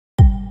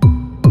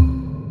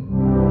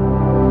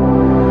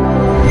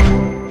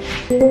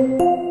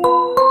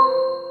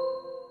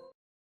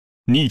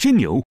你真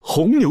牛，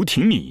红牛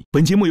挺你。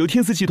本节目由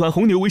天赐集团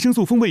红牛维生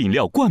素风味饮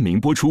料冠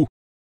名播出。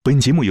本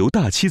节目由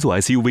大七座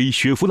SUV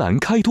雪佛兰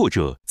开拓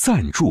者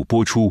赞助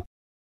播出。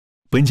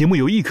本节目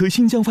由一颗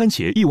新疆番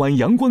茄、一碗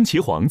阳光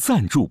茄皇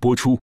赞助播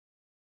出。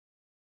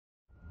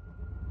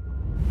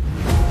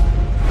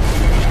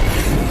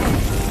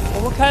我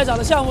们开展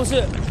的项目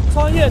是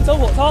穿越走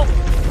火操，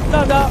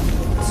让它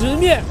直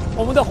面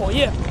我们的火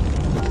焰。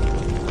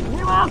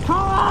你往冲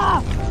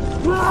啊！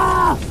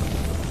啊！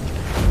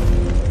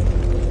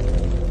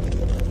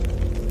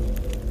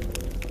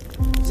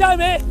下一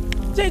名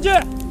进去，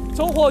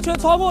从火圈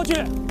穿过去。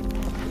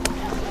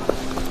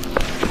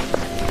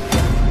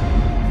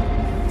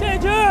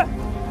进去，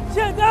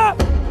现在。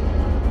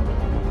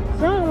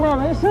上吧，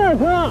没事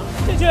哥。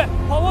进去，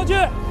跑过去，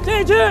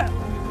进去。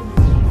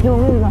有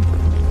位子。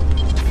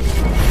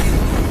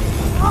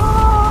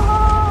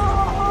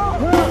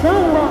上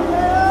吧，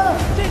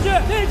进去，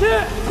进去，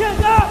现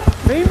在。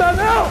明白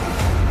没有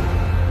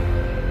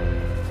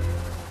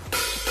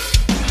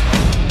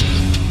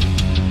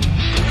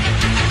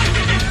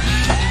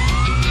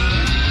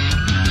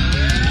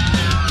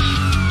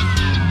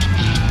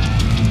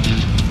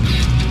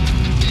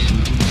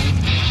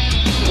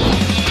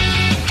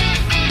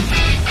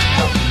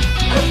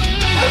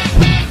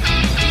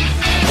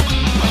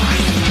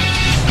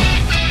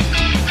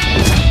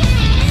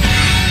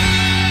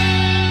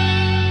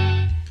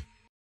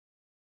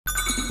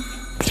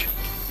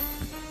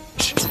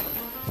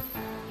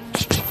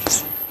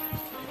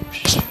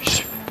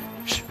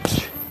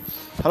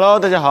？Hello，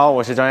 大家好，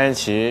我是张延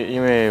琪。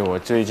因为我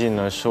最近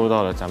呢收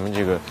到了咱们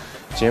这个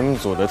节目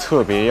组的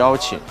特别邀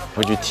请，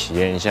会去体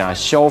验一下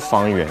消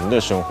防员的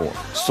生活，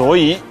所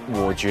以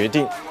我决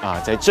定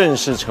在正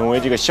式成为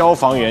这个消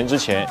防员之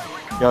前，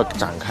要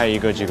展开一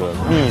个这个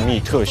秘密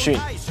特训。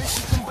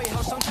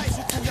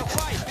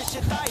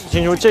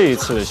听说这一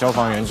次的消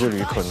防员之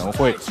旅可能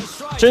会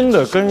真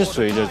的跟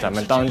随着咱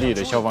们当地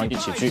的消防一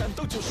起去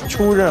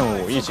出任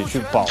务，一起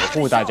去保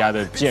护大家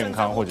的健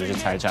康或者是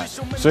财产。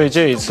所以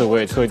这一次我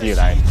也特地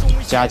来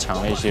加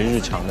强了一些日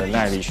常的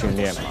耐力训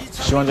练嘛，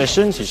希望在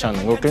身体上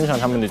能够跟上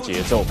他们的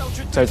节奏，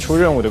在出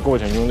任务的过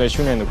程中，在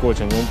训练的过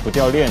程中不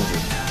掉链子。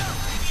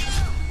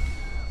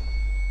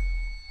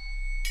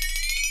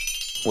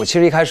我其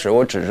实一开始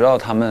我只知道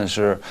他们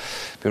是，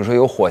比如说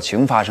有火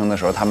情发生的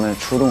时候，他们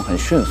出动很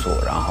迅速，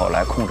然后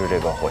来控制这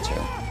个火情。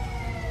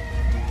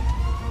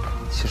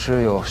其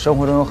实生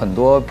活中有很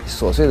多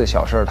琐碎的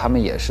小事，他们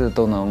也是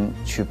都能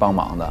去帮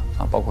忙的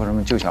啊，包括什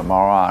么救小猫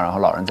啊，然后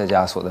老人在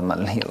家锁在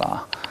门里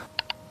了，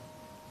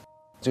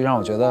就让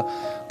我觉得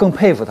更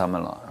佩服他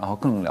们了，然后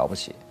更了不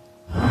起。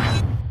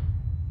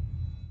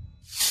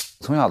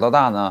从小到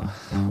大呢，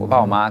我爸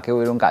我妈给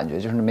我一种感觉，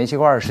就是煤气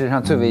罐是世界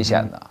上最危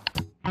险的。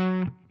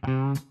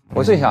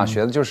我最想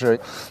学的就是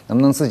能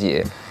不能自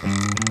己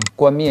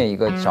关灭一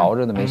个着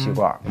着的煤气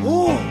罐。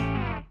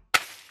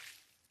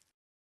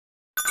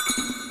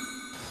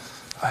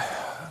哎呀，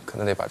可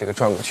能得把这个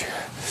转过去，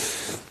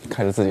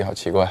看着自己好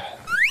奇怪。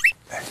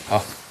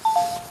好，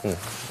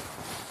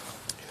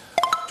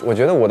我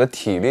觉得我的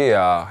体力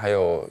啊，还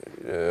有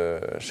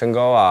身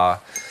高啊，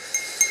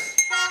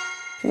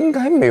应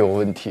该没有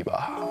问题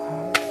吧？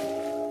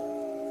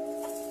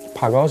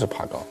爬高是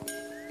爬高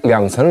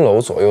，2层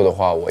楼左右的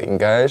话，我应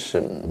该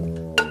是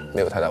没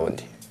有太大问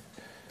题。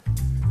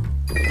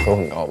头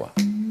很高吧？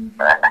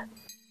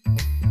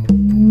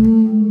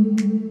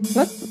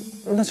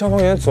那消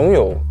防员总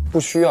有不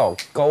需要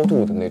高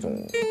度的那种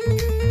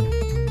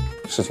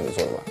事情做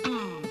的吧？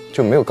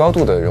就没有高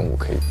度的任务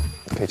可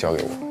以交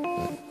给我。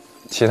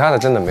其他的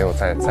真的没有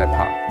再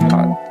怕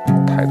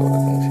太多的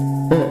东西。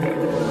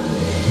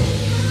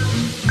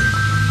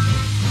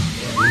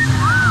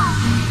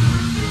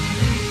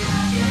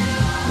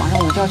马上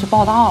我们就要去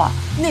报道了，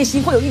内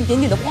心会有一点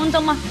点的慌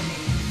张吗？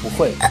不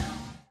会。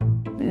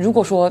如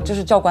果说就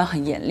是教官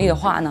很严厉的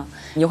话呢，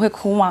你会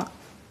哭吗？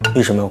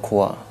为什么要哭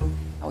啊？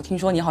我听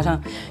说你好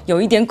像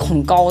有一点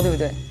恐高，对不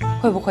对？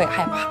会不会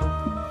害怕？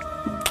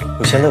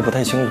我现在不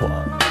太清楚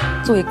啊。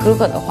作为哥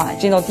哥的话，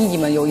见到弟弟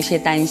们有一些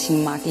担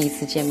心吗？第一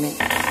次见面，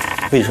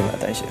为什么要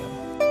担心？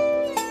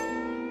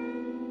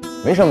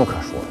没什么可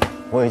说的，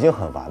我已经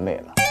很完美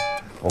了。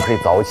我可以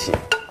早起，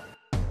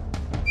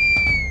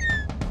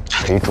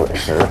可以准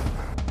时，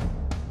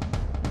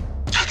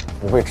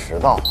不会迟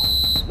到。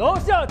楼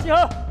下集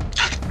合。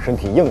身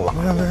体硬朗。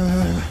没事。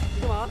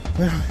干嘛？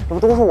没事，这不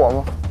都是我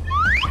吗？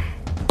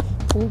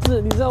同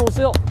志，你知道我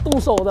是要动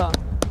手的。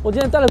我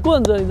今天带了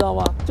棍子，你知道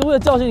吗？就为了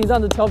教训你这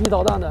样子调皮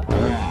捣蛋的。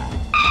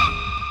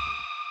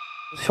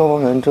消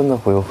防员真的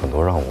会有很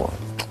多让我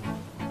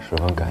十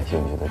分感兴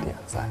趣的点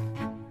在。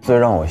最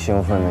让我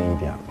兴奋的一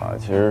点吧，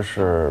其实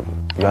是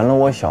圆了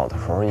我小的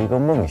时候一个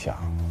梦想。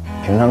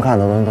平常看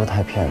的东西都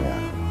太片面了，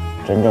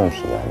真正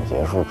体验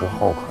结束之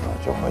后，可能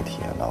就会体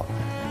验到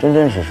真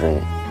真实实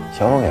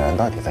消防员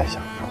到底在想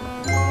什么。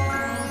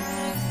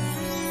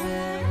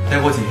再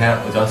过几天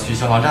我就要去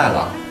消防站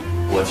了，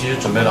我其实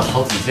准备了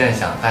好几件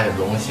想带的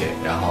东西，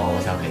然后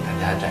我想给大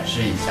家展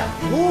示一下。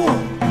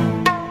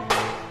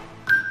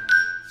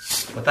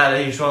我带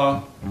了一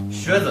双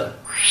靴子，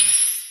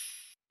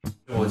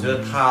我觉得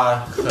它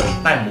很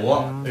耐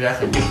磨，而且还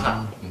很硬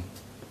汉。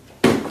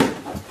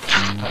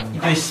一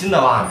堆新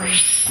的袜子。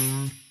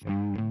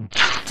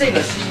这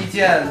个是一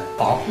件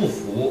防护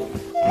服。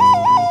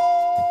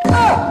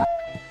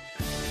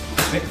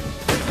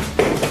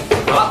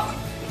好了，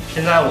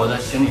现在我的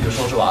行李就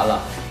收拾完了，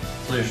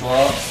所以说，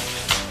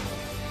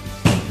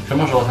什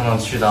么时候才能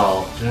去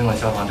到真正的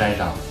消防站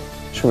上？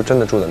是不是真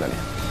的住在那里？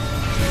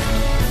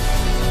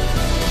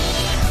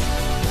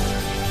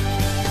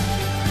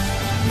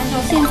按照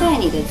现在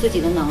你的自己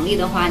的能力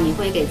的话，你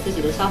会给自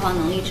己的消防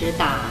能力值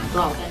打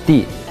多少分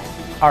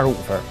？D，25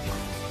分。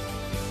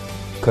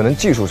可能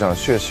技术上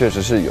确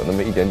实是有那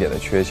么一点点的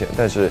缺陷，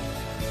但是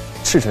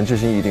赤诚之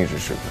心一定是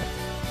10分。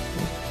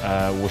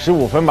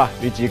55分吧，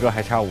离及格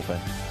还差5分。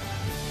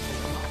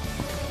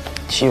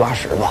70、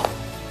80吧。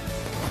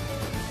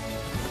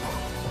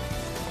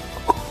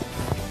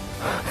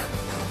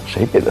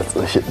谁给的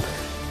自信？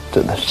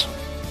真的是。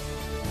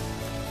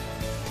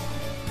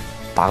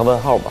打个问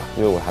号吧，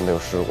因为我还没有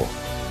试过。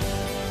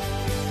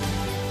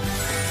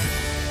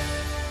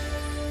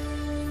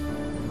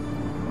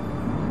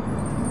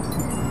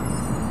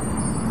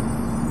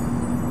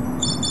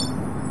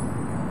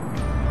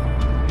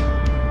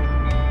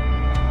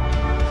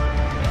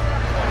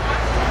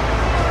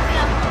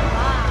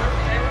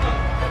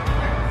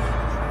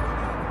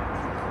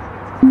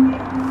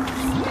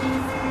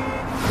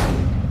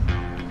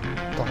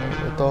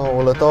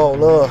到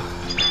了，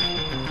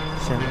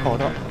先报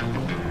到。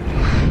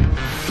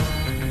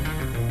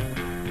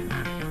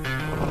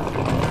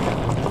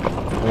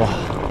哇！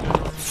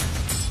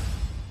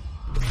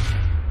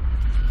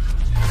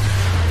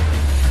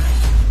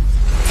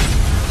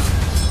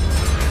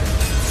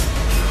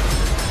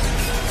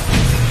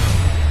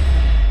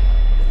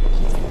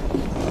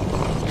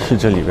是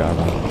这里边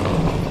吧？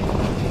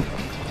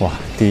哇，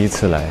第一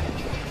次来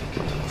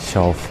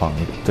消防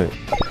队，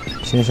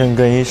新生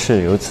更衣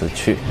室有此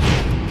去。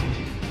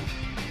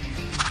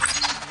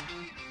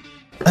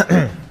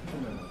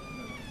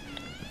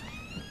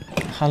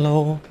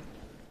Hello，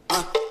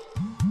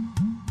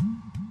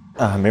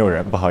 啊，没有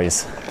人，不好意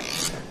思，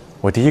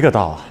我第一个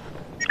到啊！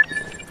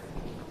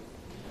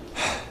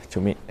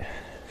救命，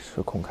失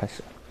控开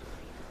始。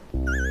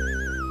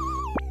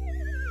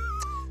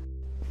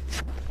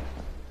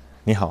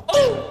你好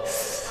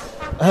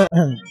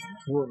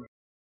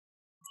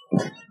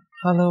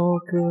，Hello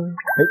哥，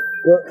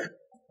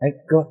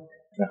哥，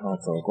然后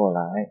走过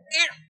来，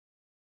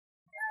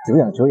久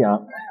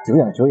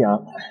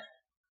仰。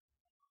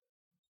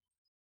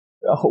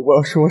然后我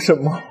要说什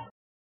么？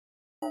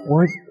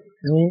我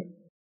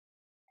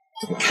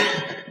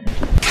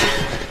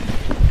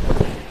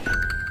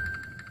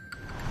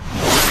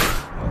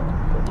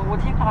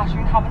听大勋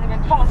他们那边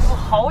放出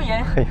豪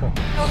言，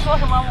就说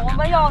什么我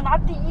们要拿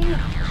第1，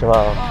是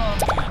吧？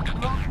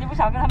你不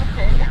想跟他们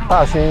减一点吗？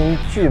大勋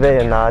具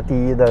备拿第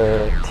1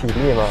的体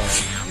力吗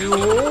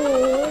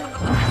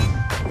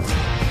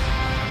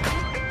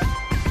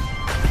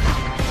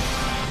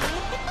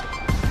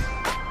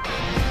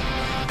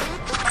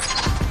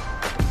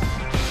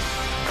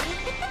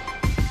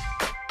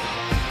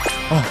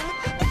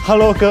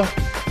？Hello 哥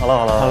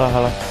 ，Hello，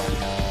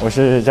 我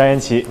是张延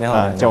奇，你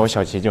好，叫我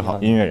小齐就好，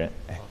音乐人。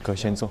哎，哥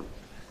先坐。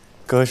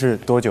哥是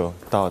多久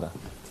到的？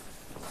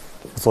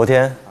昨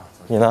天，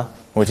你呢？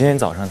我今天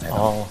早上才到。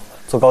哦，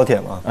坐高铁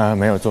吗？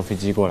没有，坐飞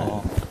机过来的。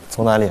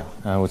从哪里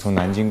啊？我从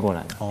南京过来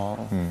的。哦，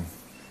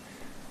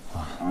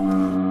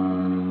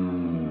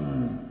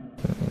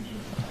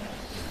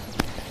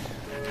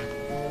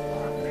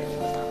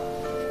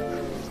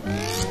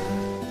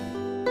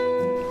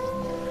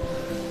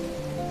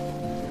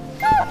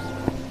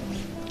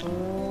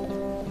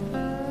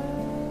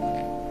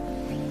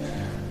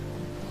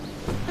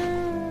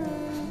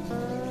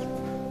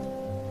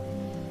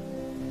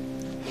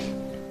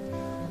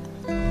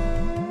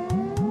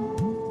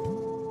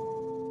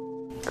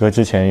哥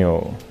之前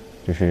有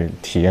就是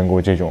体验过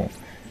这种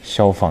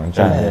消防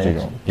站的这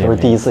种，我是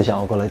第一次想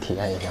要过来体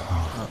验一下。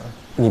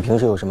你平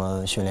时有什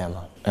么训练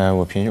吗？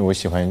我平时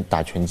喜欢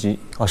打拳击。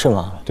哦，是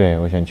吗？对，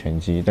我喜欢拳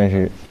击，但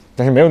是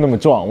没有那么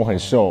壮，我很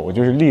瘦，我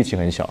就是力气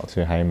很小，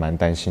所以还蛮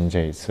担心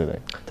这一次的。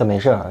但没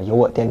事，有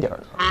我垫底儿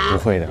的。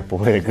不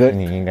会的，哥，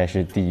你应该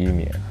是第1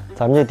名。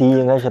咱们这第1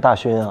应该是大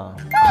勋啊。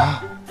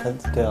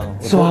对啊，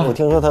我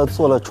听说他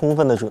做了充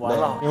分的准备，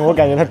因为我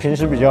感觉他平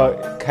时比较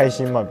开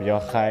心嘛，比较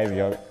嗨，比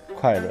较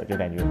快乐，就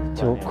感觉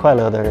就快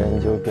乐的人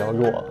就比较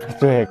弱。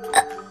对，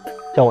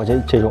像我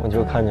这种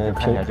就看着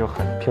起来就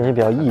很平时比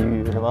较抑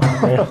郁是吧？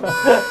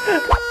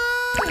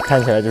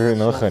看起来就是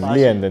能很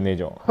练的那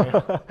种。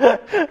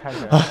看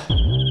起来。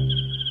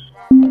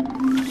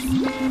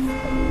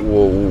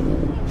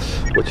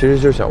我其实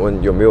就想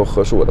问有没有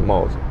合适我的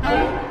帽子，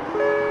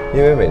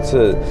因为每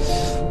次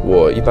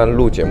我一般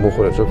录节目或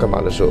者说干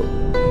嘛的时候，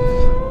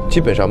基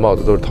本上帽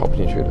子都是套不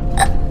进去的。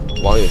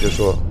网友就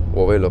说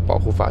我为了保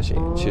护发型，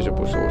其实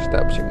不是，我是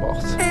戴不起帽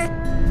子。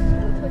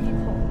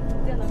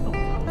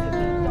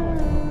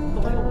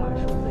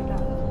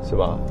是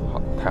吧？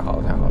好，太好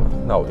了，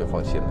那我就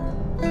放心了。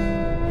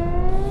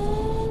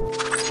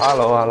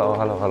Hello，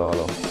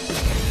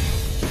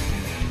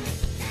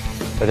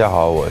大家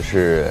好，我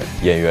是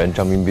演员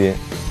张彬彬。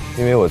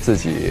因为我自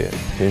己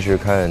平时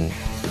看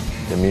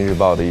人民日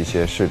报的一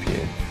些视频，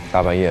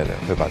大半夜的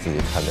会把自己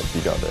看得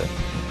比较的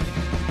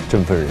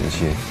振奋人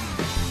心，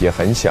也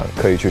很想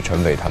可以去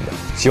成为他们，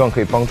希望可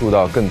以帮助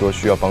到更多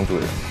需要帮助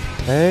的人。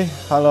哎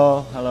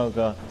 ，Hello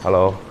哥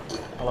 ，Hello，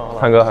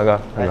 汉哥。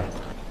哎，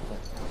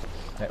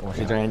我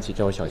是张延启，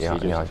叫我小齐。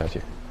你好，小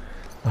齐。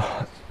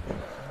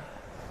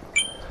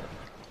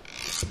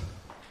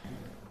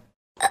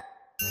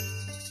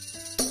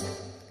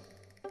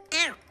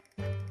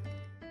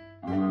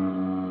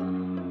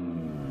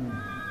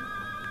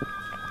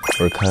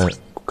我是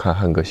看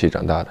汉哥戏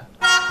长大的。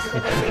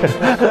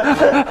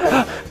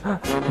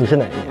你是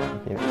哪一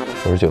年？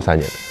我是93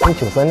年的。你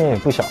93年也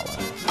不小了。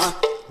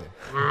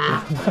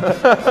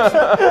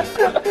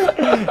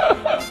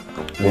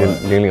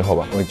00后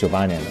吧。我是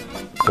98年的。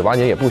98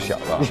年也不小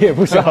了。也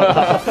不小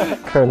了。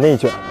开始内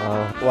卷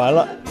了。完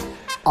了。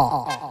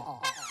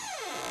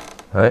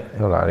哎，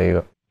又来了一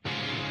个。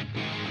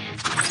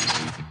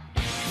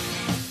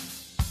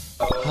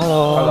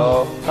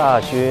Hello，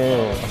 大勋，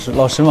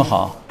老师们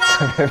好。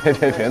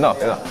别闹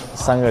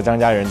，3个张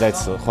家人在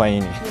此欢迎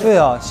你。对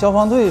啊，消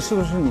防队是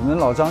不是你们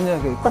老张家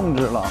给控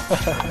制了？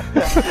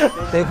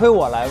得亏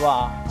我来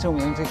吧，证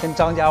明这跟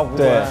张家无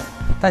关。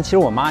但其实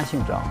我妈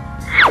姓张，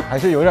还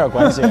是有点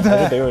关系，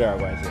还是得有点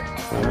关系。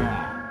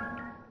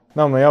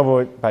那我们要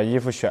不把衣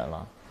服选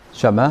了？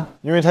选呗，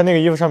因为他那个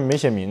衣服上面没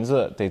写名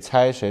字，得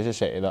猜谁是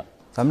谁的。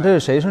咱们这是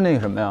谁是那个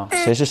什么呀？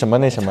谁是什么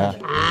那什么呀？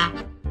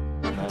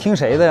听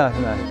谁的呀？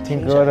现在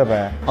听歌的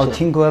呗。哦，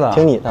听歌的，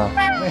听你的。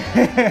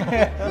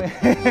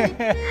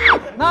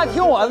那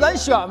听我，咱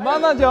选吧，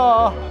那就。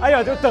哎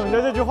呀，就等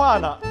着这句话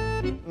呢。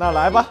那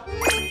来吧。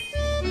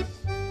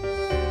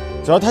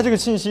主要他这个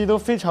信息都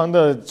非常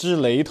的之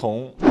雷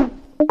同。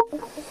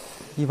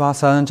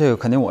183，这个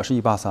肯定我是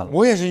183了。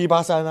我也是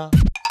183啊。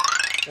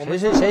谁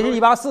是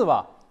184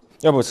吧？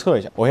要不测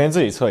一下？我先自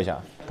己测一下。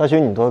大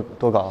勋，你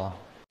多高啊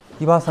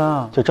？183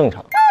啊，就正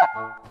常。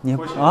你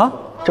啊？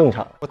正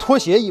常。我拖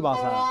鞋183。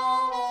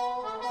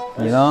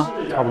你呢？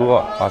差不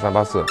多83、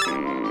84。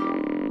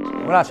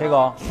我俩谁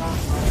高？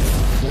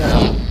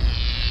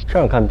这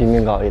样看彬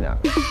彬高一点。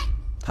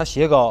他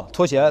鞋高，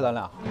拖鞋咱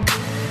俩。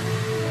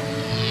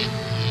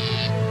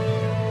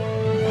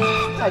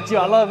太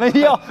卷了，没必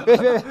要，别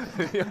必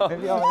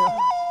要。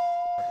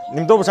你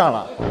们都不上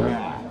了，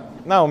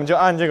那我们就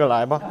按这个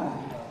来吧。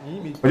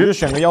我就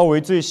选个腰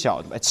围最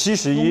小的吧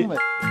，71。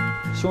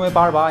胸围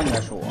88应该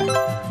是我。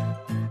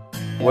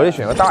我得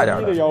选个大一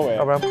点的腰围，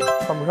要不然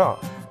穿不上。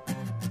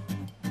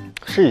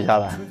试一下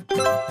呗。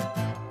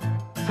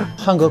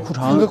汉哥裤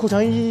长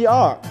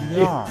112，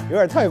有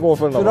点太过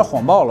分了，有点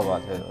谎报了吧？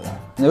这有点。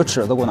那有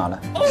尺子给我拿来。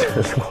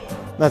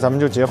那咱们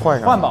就直接换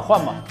上。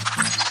换吧。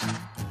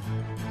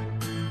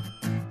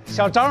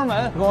小张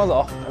们，跟我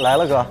走。来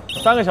了，哥。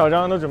 3个小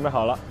张都准备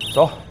好了，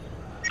走。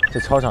这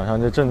操场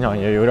上这阵仗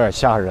也有点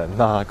吓人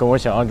呐，跟我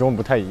想象中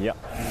不太一样。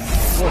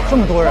哇，这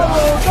么多人啊！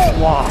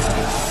哇！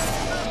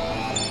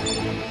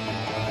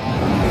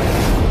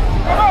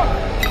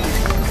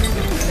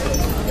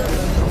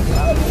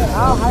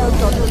然后还有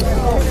走路的。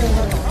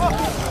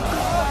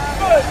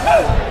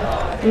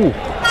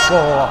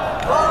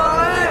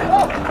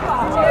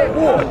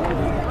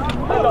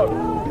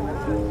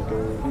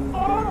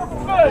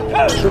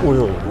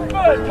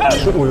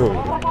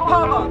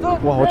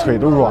哇，我腿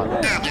都软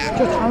了。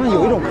就他们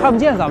有一种看不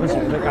见咱们行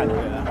的感觉，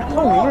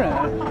透明人。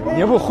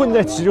你要不混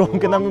在其中，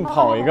跟他们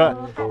跑一个，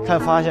看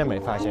发现没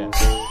发现？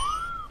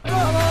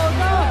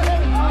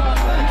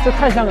这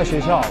太像个学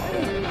校了。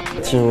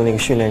进入那个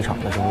训练场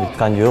的时候，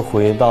感觉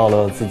回到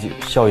了自己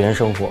校园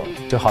生活，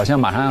就好像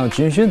马上要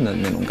军训的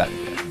那种感觉。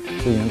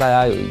就已经大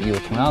家有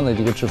同样的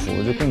这个制服，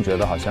就更觉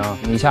得好像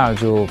一下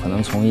就可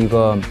能从一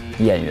个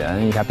演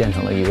员一下变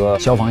成了一个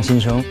消防新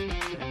生。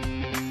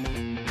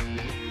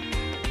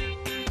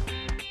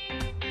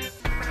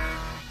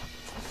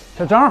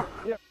小张，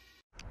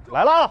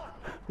来了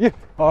！1、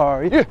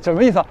2、1，什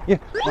么意思啊？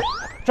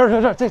这，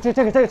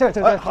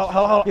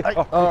好，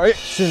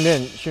训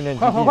练基地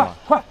嘛，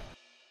快！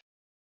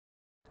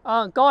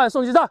按高矮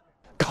顺序站。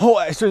高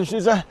矮顺序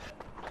站。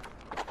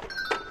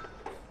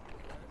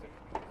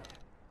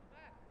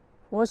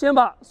我们先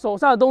把手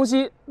上的东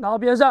西拿到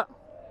边上，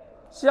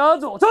向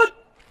左撑，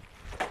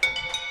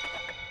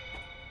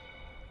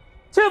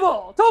切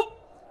步走，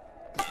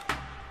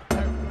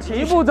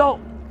齐步走。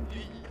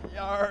1、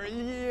2、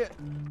1。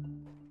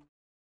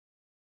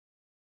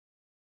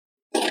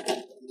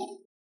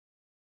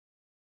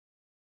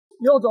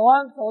右转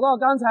弯，走到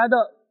刚才的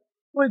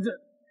位置。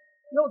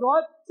右转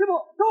弯，切步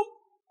走，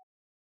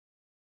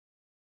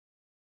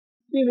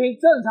地平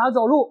正常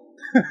走路。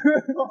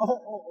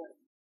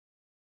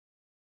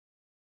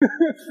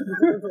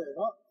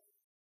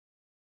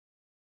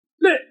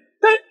立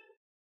定，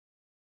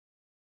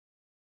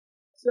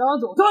向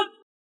左转。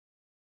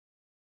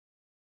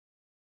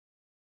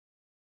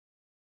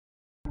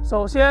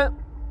首先，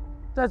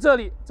在这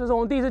里，这是我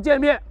们第一次见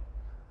面，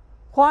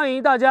欢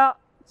迎大家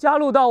加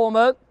入到我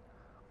们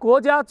国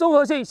家综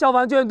合性消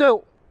防救援队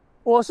伍。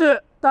我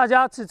是大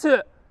家此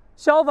次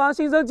消防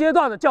新生阶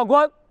段的教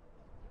官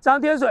张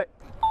天水，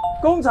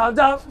工厂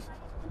张，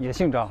也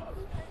姓张。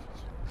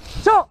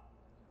上。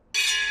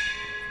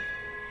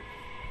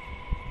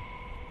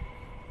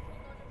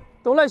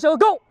都来收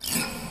工。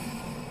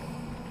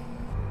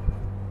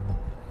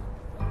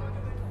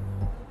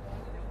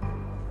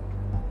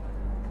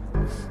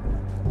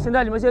现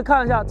在你们先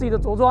看一下自己的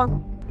着装，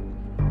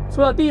除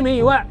了第1名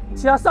以外，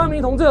其他3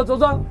名同志的着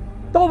装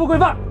都不规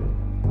范。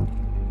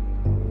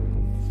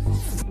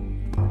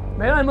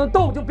没让你们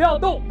动就不要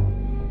动，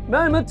没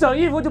让你们整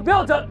衣服就不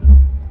要整。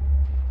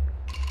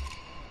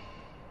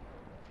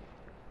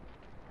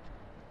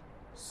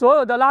所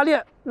有的拉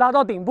链拉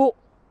到顶部，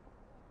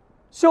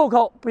袖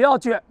口不要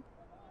卷。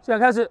现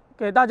在开始，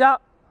给大家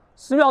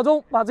10秒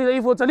钟，把自己的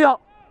衣服整理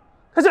好。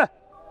开始。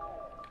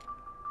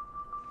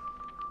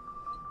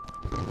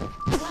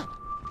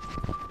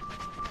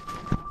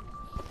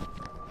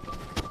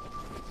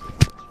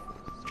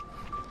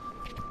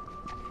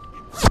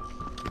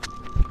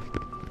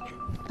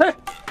对。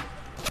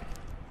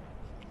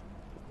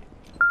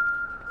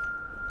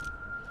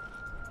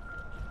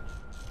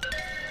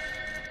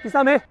第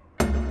3名，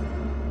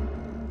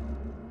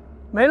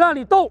没让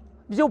你动，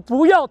你就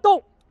不要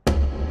动。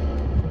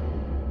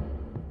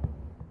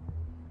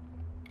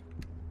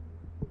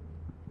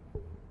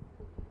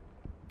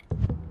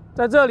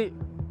在这里，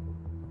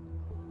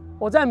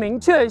我再明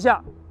确一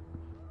下，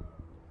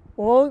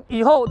我们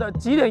以后的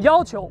几点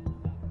要求。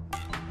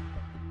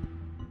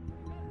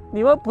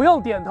你们不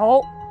用点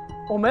头，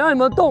我没让你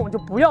们动就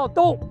不要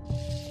动。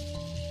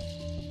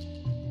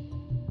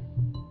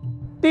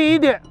第1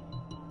点，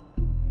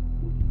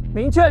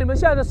明确你们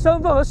现在的身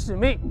份和使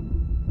命。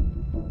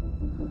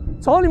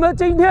从你们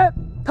今天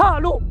踏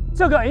入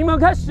这个营门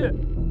开始，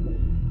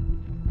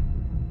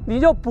你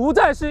就不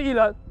再是一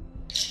人。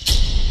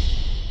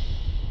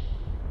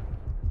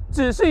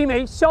只是一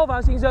名消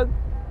防新生，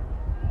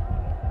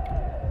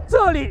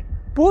这里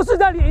不是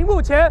在你荧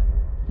幕前，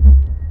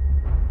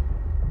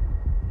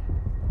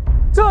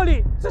这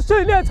里是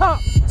训练场，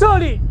这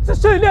里是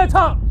训练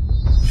场。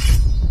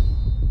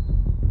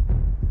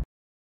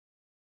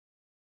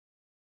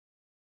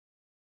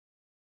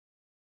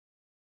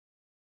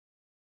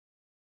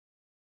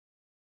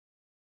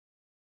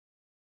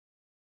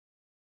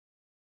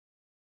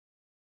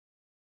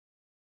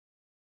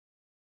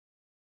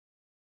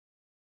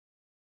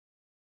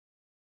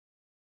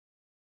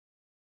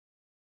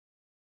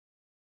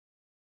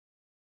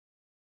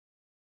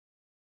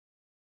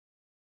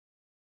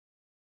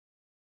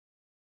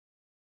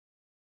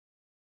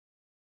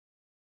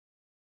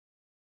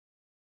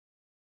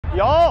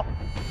有，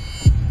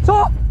走。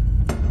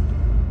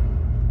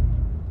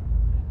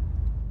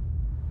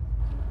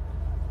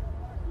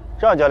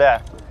这样，教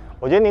练，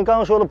我觉得您刚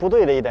刚说的不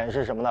对的一点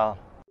是什么呢？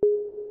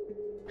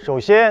首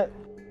先，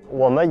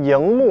我们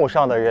荧幕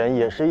上的人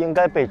也是应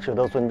该被值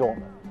得尊重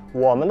的。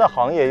我们的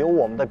行业有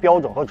我们的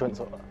标准和准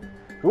则。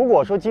如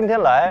果说今天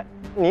来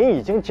您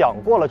已经讲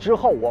过了之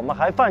后，我们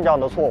还犯这样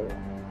的错误，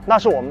那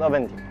是我们的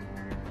问题。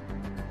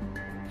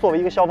作为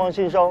一个消防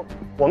新生，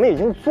我们已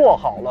经做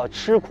好了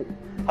吃苦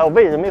还有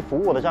为人民服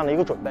务的这样的一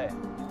个准备，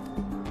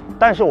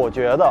但是我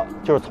觉得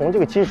就是从这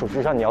个基础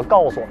之上，你要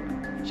告诉我们，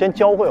先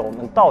教会我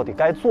们到底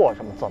该做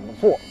什么，怎么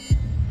做。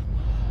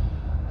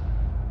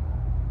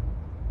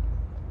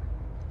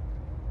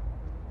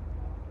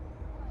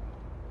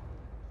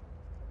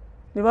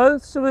你们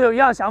是不是有一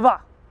样的想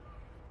法？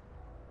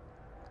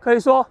可以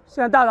说，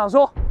现在大胆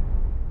说。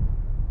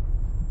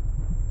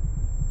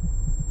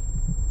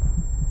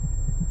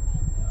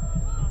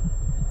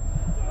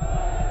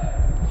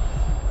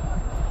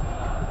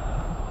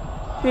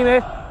第1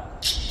名，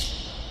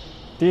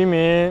第1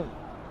名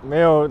没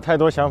有太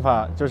多想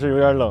法，就是有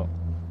点冷。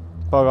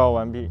报告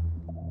完毕。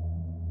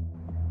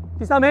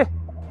第3名，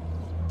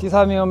第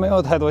3名没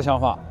有太多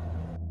想法。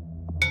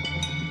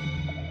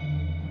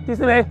第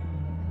4名，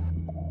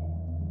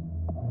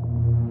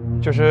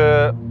就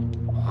是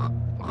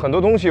很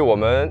多东西我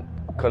们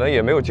可能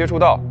也没有接触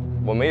到，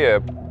我们也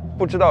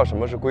不知道什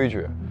么是规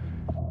矩。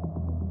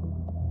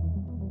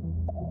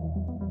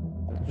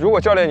如果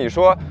教练你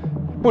说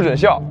不准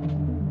笑，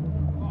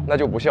那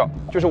就不笑，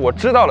就是我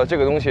知道了这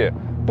个东西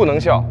不能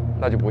笑，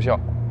那就不笑。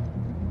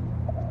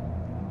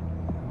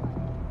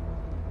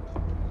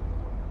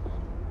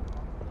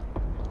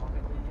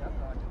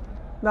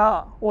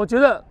那我觉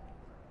得，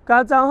刚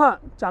才张翰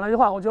讲了一句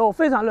话，我觉得我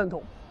非常认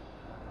同。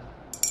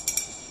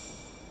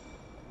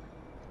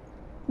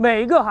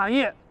每一个行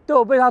业都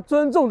有被他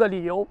尊重的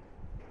理由，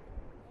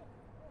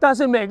但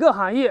是每个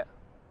行业，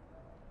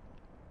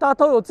它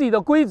都有自己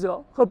的规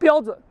则和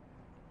标准。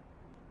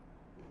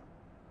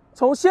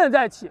从现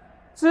在起，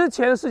之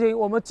前的事情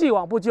我们既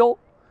往不咎，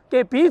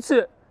给彼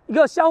此一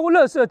个相互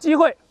认识的机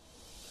会。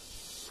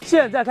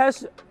现在开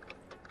始，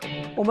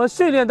我们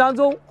训练当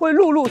中会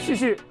陆陆续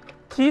续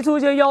提出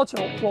一些要求，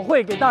我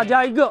会给大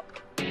家一个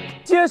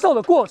接受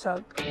的过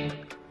程。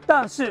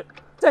但是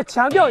在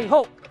强调以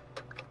后，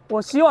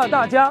我希望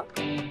大家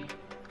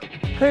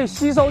可以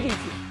吸收进去，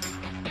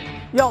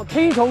要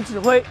听从指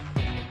挥，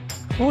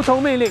服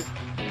从命令，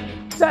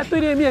在对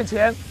立面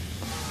前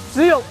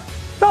只有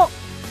到、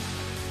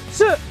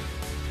是、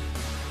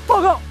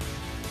报告，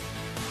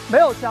没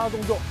有其他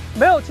动作，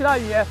没有其他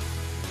语言。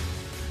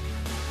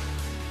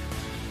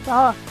答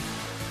案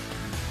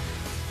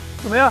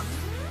怎么样？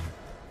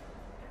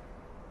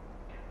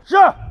是。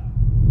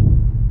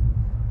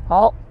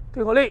好，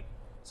听口令，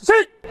起。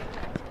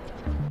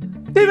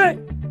第一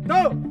名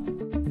到，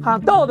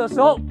喊到的时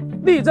候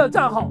立正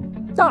站好，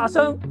大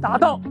声答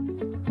到。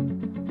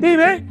第一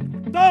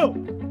名到，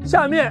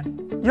下面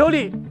由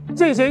你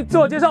进行自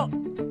我介绍。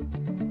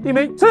第一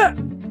名出来。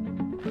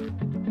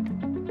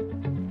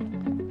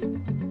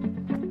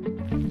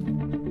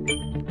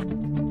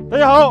大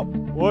家好，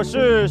我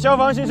是消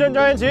防新生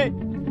张元奇，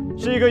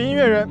是一个音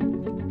乐人，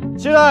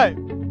期待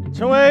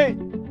成为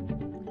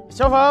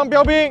消防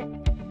标兵。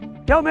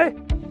标没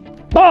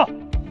到，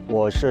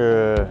我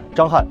是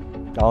张翰，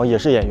然后也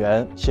是演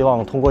员，希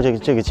望通过这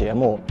个节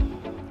目，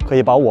可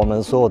以把我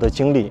们所有的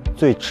经历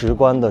最直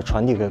观的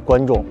传递给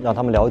观众，让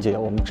他们了解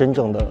我们真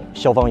正的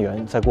消防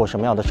员在过什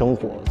么样的生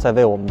活，在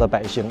为我们的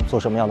百姓做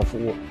什么样的服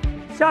务。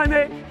下一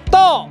名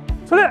到，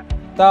出列。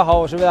大家好，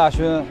我是魏大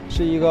勋，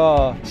是一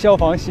个消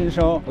防新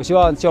生。我希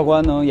望教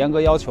官能严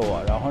格要求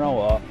我，然后让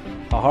我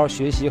好好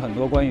学习很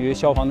多关于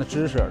消防的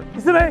知识。第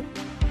四名，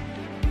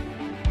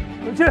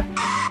回去。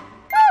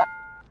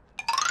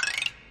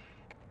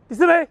第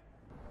四名，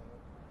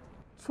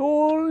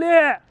出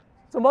列，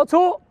怎么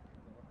出？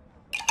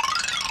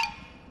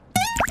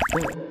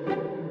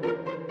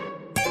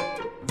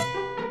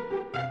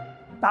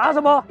答什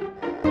么？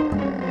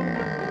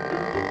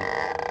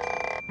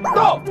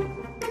到。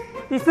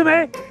第四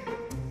名。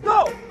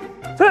到，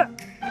去，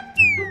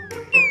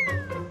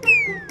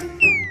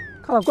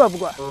看看怪不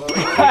怪？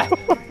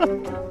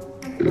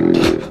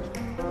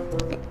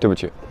对不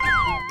起，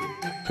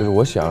就是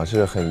我想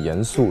是很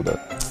严肃的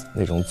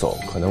那种走，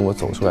可能我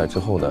走出来之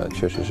后呢，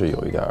确实是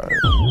有一点。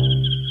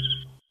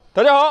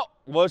大家好，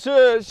我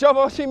是消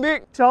防新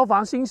兵，消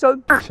防新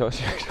生，小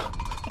先生，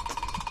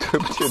对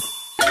不起。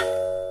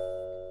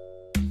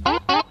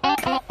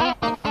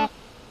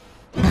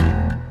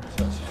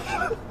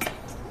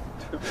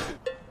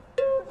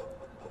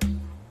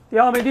第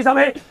二名、第三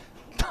名，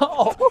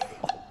到，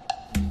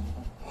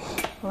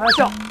很爱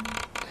笑，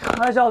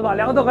很爱笑是吧？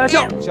两个都很爱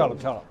笑。不笑了，不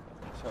笑了。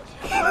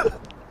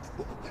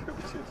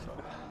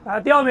来，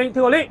第二名听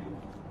口令，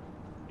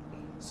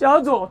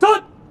向左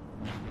转。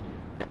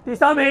第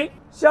三名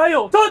向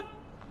右转。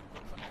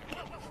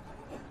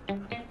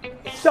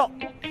笑，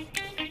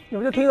你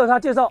们就听着他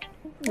介绍，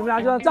你们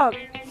俩就这样。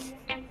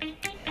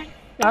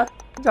来，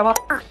讲吧。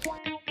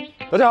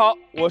大家好，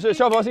我是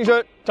消防新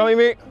生张明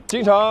明，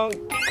经常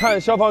看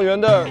消防员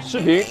的视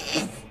频，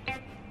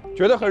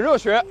觉得很热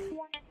血，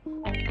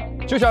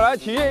就想来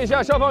体验一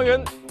下消防员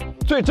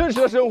最真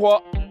实的生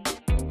活。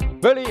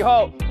为了以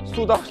后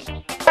塑造，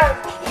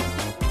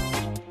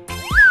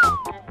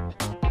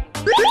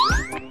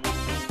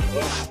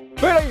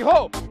为了以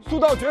后塑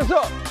造角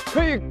色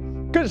可以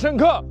更深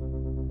刻，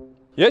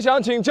也想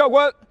请教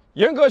官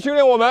严格训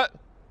练我们。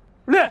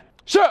练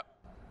是。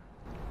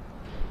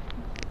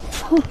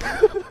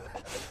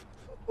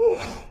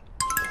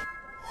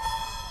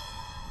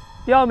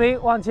第二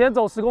名往前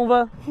走10公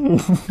分。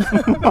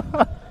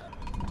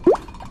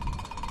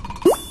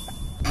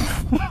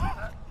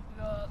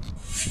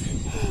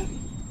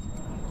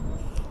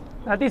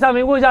来，第三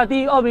名问一下，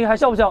第二名还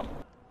笑不笑？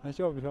还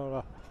笑不笑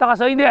了？大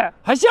声一点！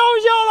还笑不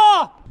笑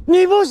了？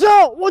你不笑，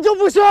我就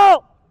不笑。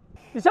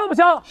你笑不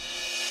笑？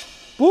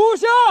不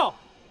笑。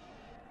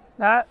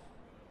来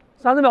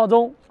，30秒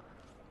钟，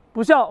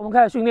不笑，我们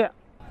开始训练，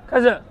开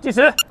始计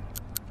时。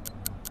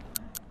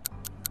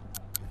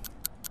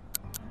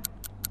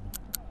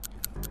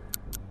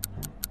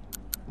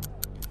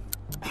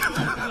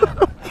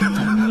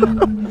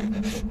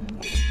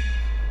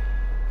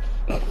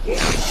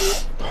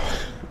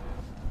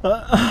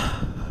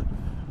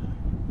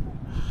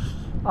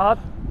好，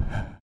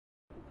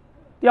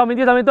第二名、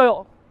第三名都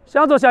有，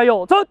向左向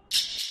右走。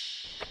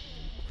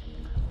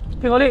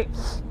听口令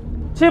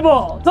，7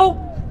步走，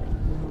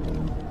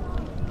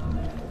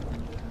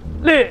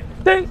立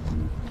定。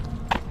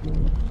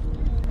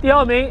第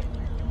二名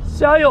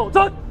向右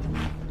走，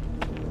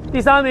第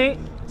三名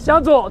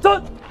向左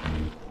走，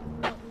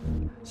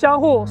相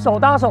互手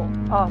搭手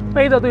啊，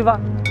背着对方。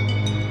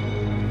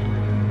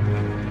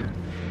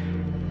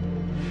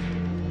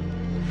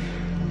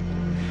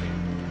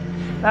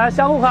来，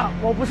相互看，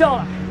我不笑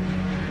了，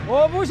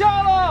我不笑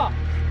了。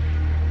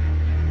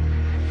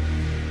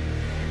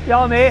第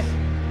二名，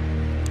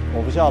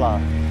我不笑了，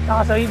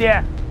大声一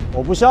点，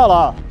我不笑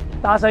了，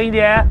大声一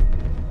点。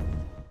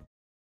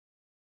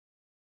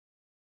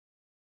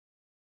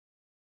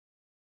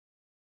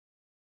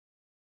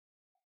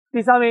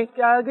第三名，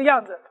给他个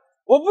样子，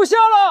我不笑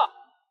了。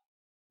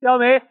第二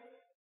名，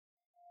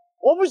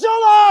我不笑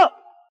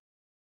了。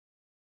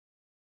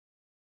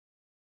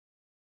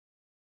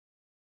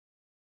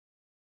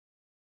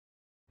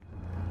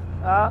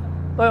啊，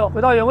队友回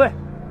到原位，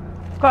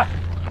快！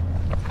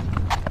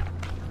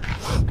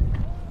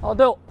好，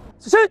队友，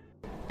仔细。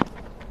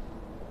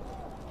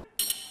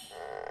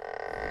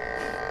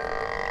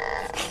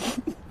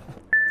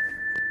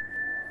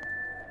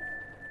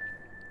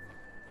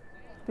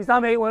第3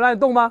名，我让你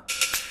动吗？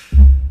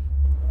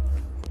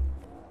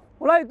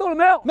我让你动了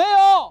没有？没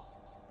有。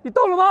你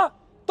动了吗？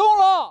动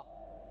了。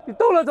你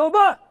动了怎么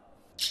办？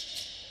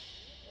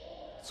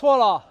错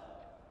了。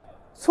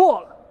错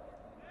了。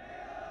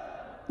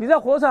你在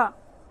火场，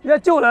你在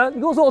救人，你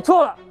跟我说我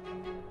错了。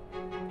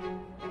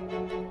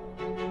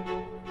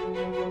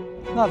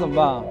那怎么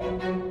办啊？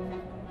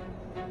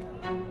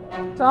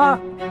张二，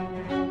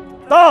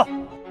到。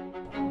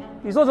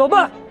你说怎么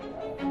办？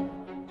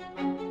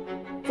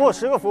做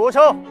10个俯卧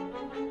撑。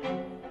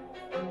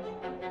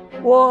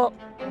我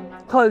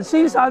很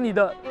欣赏你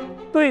的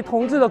对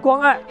同志的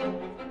关爱，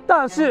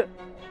但是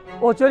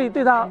我觉得你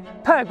对他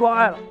太关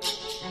爱了。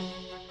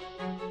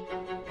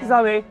第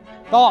3名，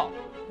到。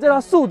在他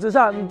素质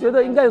上，你觉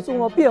得应该有什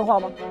么变化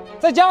吗？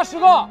再加10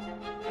个。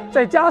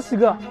再加10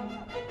个。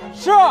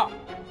是。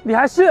你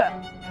还是？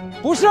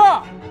不是。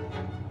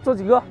做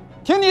几个？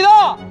听你的。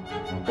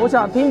我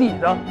想听你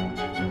的。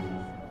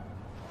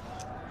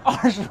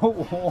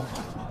25。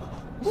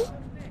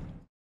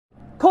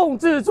控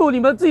制住你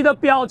们自己的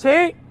表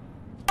情。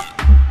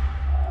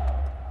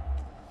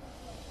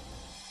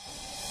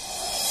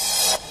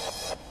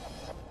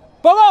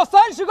报告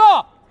30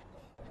个。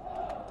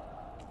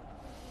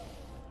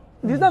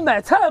你是在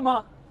买菜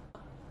吗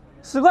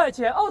？10块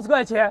钱、20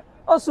块钱、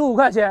25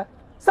块钱、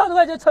30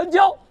块钱成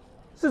交，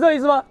是这意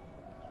思吗？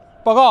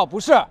报告不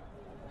是。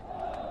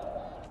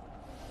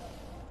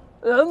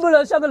能不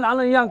能像个男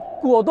人一样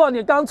果断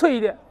点、干脆一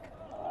点？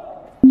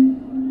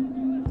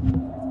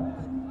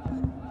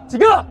几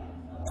个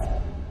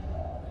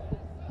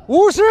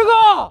？50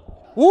个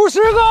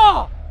，50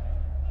个。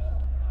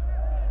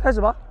开始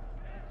吧。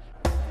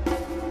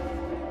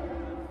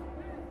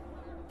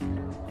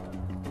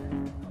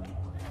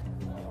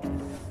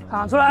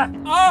喊出来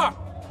！2、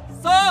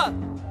3、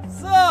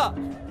4、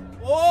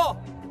5、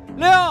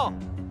6、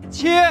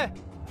7、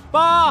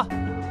8、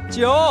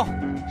9、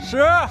10、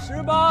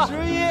18、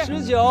11、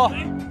19、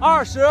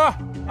20、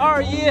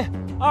21、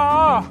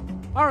22、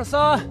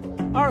23、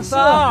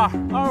24、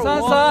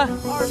33、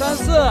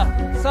34、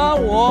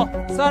35、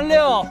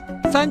36、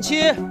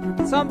37、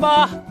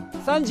38、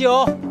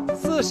39、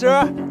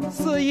40、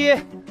41、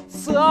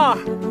42、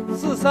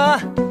43、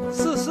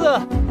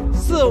44、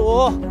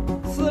45、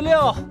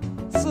46、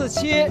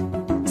47、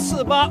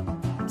48、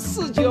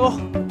49、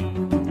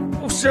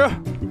50。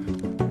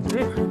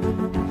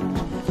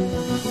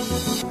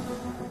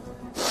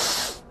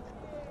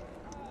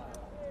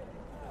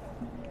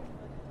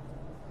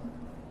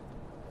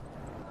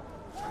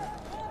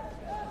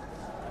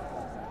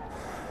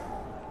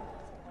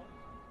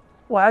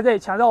我还得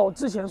强调我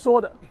之前说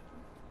的，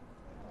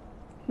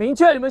明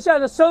确你们现在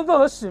的身份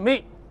和使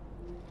命。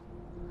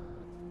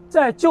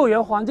在救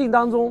援环境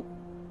当中，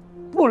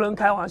不能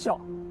开玩笑。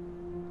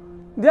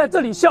你在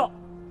这里笑，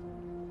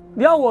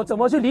你要我怎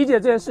么去理解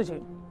这件事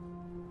情？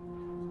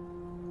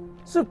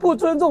是不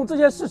尊重这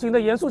件事情的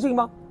严肃性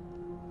吗？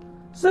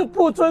是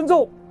不尊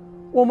重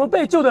我们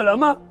被救的人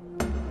吗？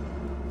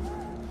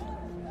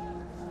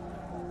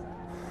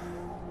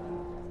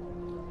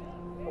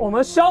我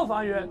们消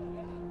防员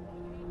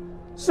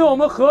是我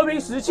们和平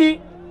时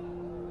期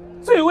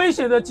最危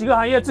险的几个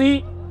行业之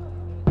一，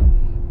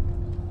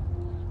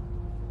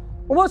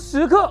我们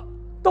时刻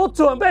都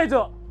准备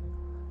着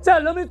在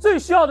人民最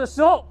需要的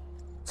时候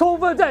冲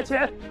锋在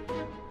前，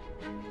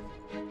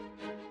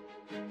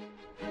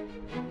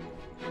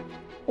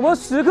我们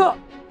时刻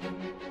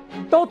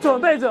都准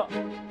备着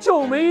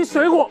救民于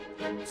水火，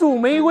助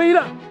民于危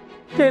难，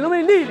给人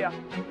民力量。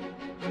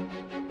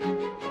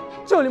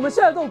就你们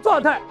现在这种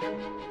状态，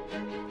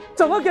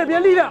怎么给别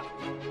人力量？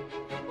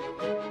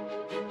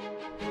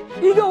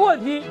一个问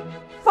题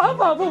反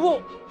反复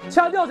复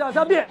强调讲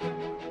3遍，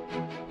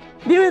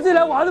你以为自己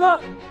来玩的吗？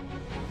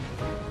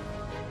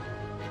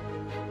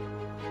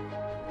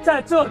在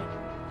这里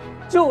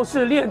就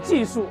是练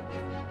技术，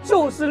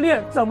就是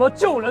练怎么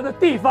救人的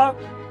地方。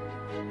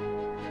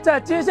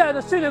在接下来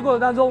的训练过程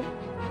当中，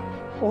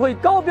我会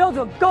高标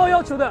准、高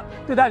要求的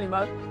对待你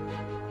们。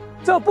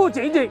这不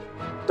仅仅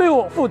对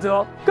我负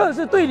责，更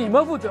是对你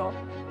们负责，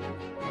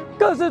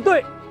更是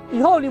对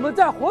以后你们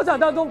在火场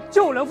当中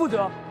救人负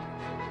责。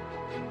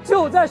只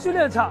有在训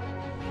练场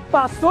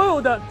把所有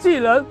的技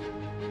能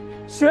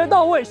学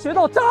到位、学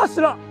到扎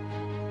实了，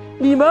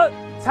你们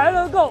才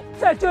能够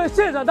在救援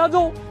现场当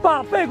中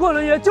把被困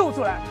人员救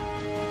出来。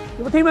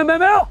你们听明白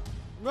没有？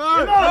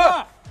明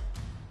白。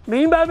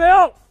明白没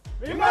有？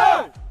明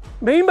白。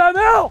明白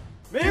没有？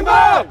明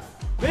白。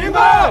明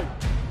白。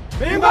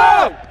明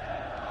白。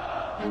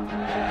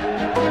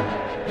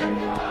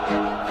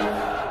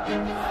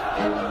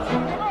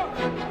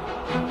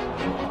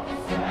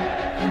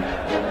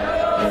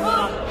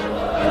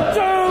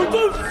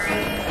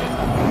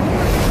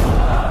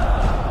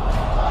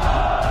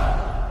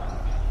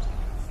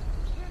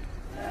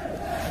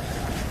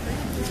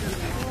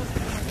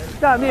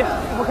下面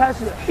我们开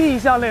始第一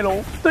项内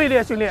容队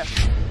列训练。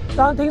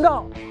当听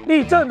到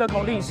立正的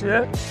口令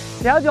时，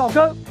两脚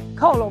跟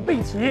靠拢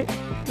并齐，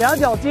两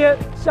脚尖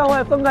向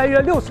外分开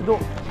约60度，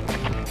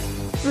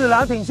自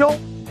然挺胸，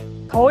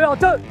头要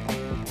正，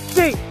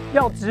进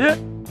要直，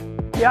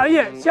两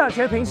眼向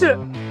前平视。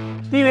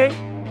第一名，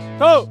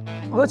到。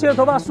额前的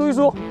头发梳一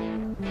梳。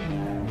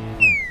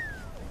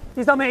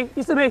第3名、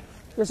第4名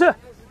也是，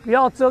不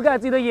要遮盖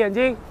自己的眼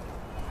睛。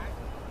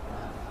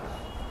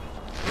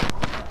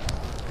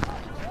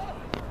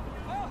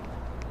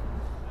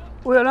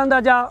为了让大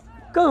家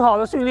更好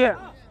的训练，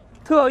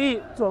特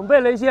意准备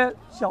了一些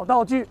小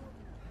道具。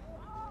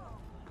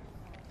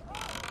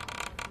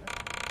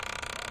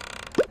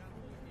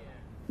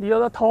你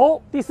的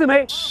头，第4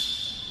名，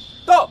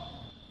到。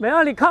没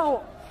让你看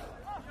我，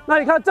那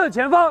你看正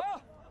前方。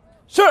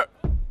是。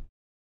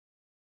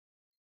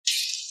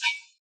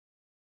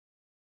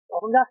脚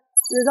分开，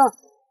接上。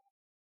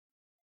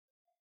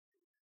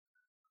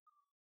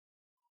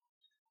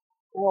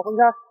两脚分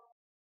开，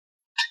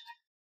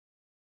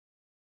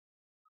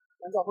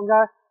两脚分开，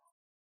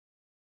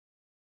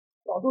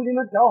角度你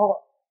们调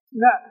好，现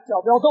在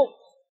脚不要动，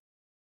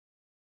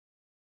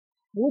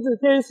拇指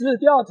贴于食指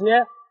第2节，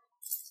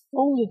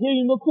中指贴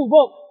于你们的裤缝，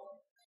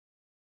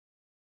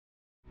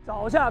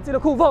找一下自己的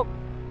裤缝，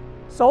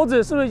手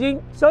指是不是已经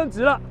伸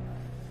直了？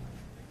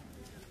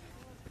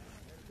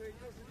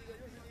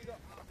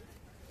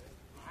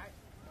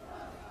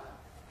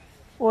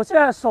我现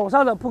在手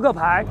上的扑克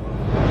牌，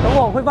等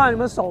会会放在你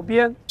们手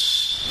边。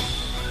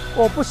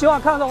我不希望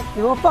看到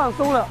你们放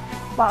松了，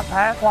把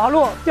牌滑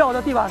落掉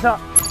在地板上。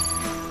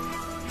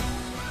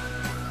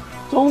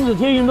中指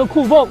贴于你们的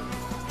裤缝，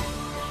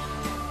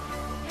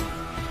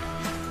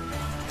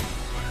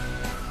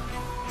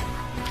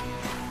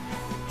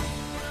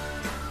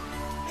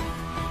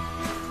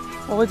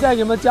我会再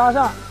给你们加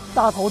上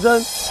大头针，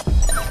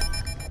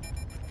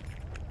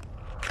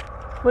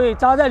会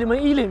扎在你们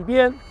衣领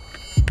边。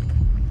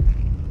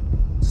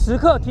时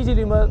刻提醒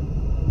你们，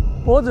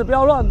脖子不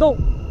要乱动。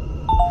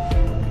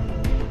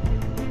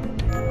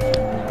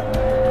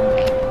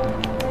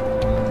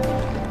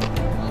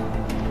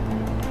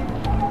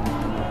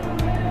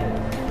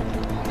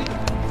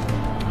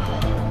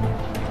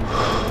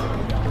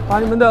把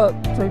你们的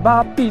嘴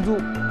巴闭住。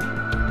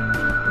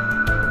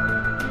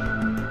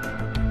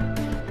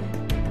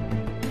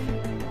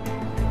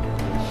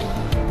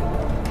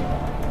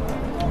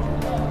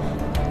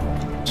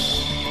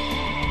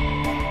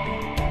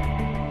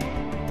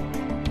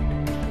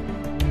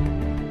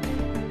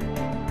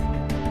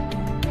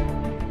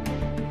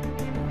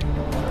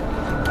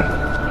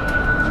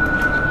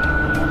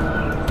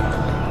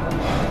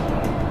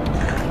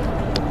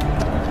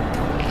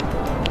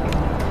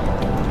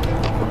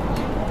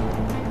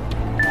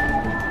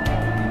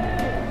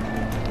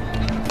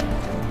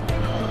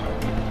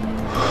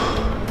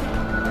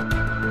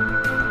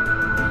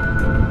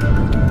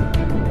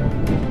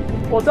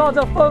我知道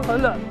这风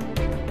很冷，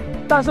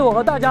但是我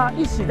和大家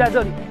一起在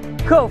这里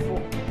克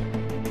服，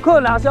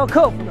困难是要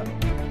克服的。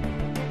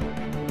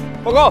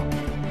报告，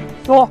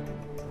说，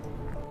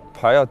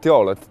牌要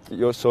掉了，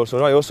有手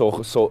上有手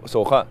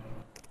汗，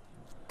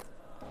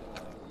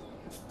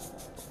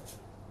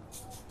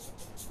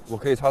我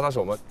可以擦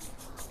手吗？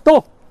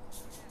动。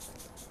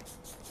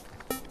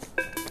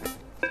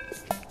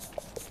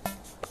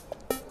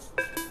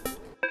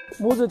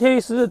拇指贴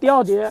于食指第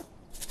2节。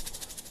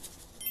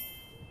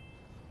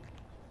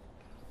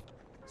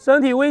身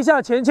体微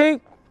向前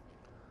倾，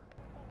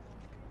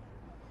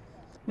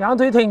两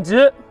腿挺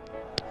直，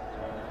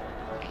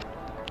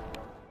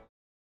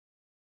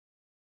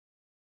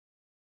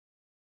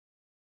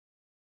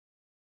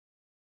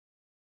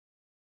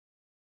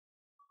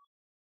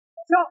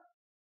跳，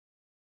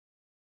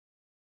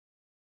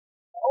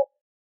好，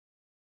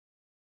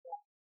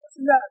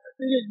现在在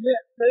这里面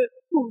可以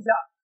录一下，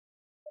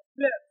里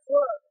面所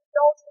有的要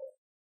求，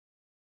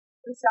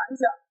你想一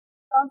想，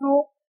当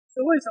初是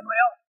为什么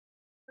要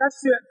来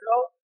选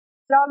择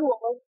加入我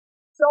们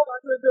消防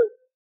队队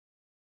伍。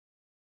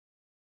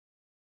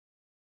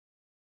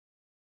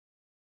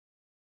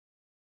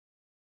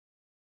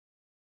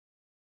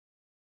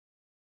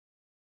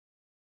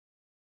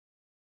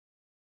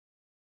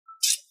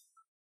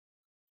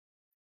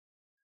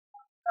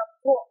还不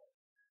错，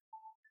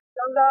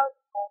刚刚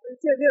我们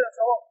见面的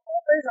时候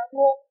非常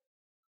多，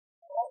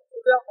好，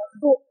就这样保持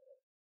住。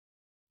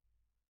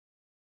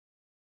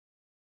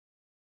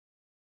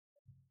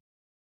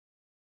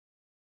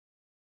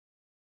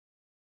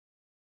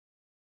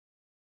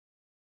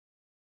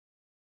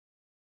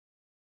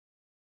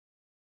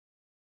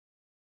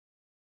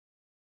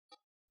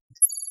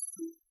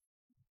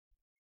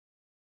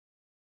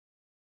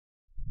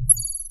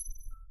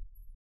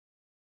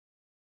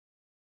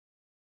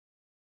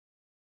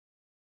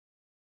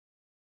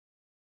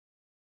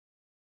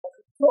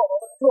不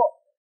错，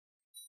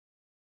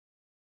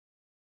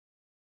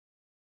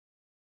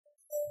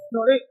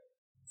努力，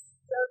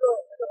加油，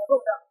怎么动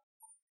的？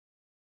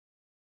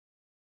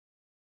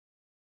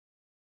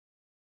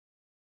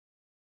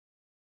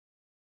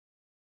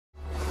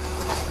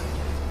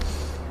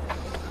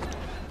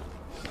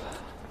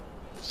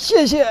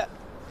谢谢。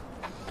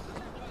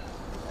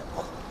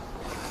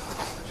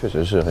确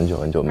实是很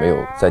久没有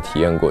再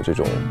体验过这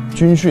种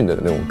军训的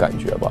那种感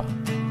觉吧，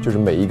就是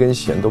每一根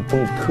弦都绷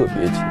得特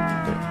别紧。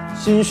对，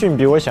新训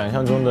比我想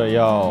象中的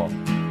要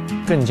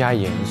更加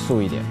严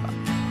肃一点吧。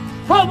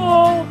炮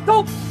步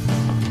走，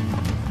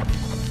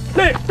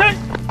立正。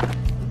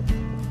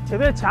前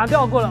面强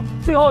调过了，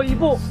最后一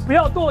步不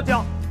要跺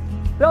脚，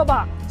不要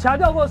把强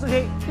调过的事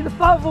情一直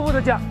反复复的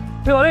讲。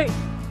听我令，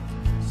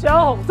向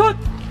后转，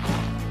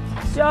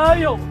向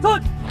右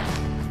转。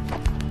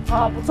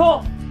啊，不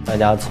错。大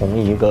家从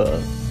一个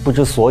不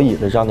知所以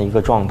的这样的一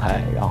个状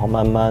态，然后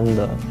慢慢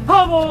的，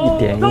一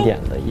点一点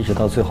的，一直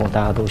到最后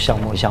大家都像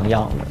模像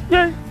样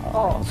的，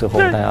最后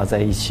大家在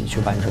一起去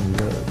完成一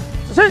个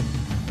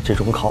这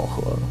种考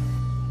核。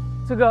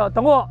这个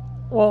等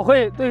我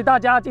会对大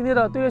家今天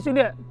的队列训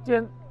练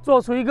先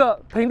做出一个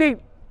评定。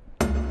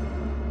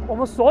我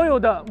们所有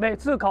的每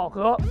次考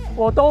核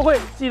我都会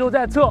记录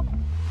在册，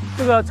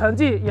这个成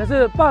绩也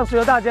是伴随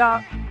着大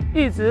家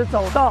一直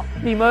走到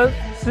你们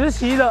实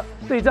习的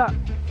对战。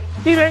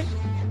第一名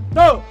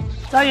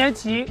张延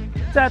琪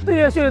在队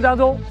列训练当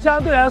中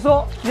相对来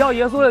说比较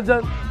严肃认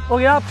真，我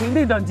给他评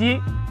定等级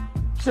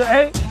是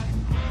A。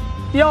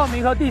第2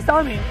名和第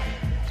3名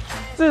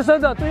自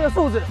身的队列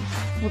素质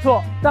不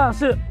错，但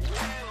是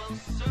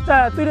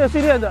在队列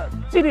训练的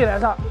纪律来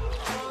上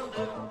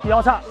比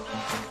较差。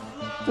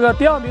这个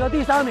第2名和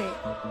第3名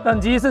等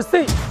级是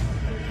C，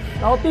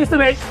 然后第4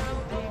名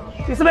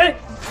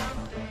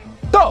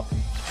到，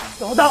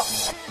怎么到？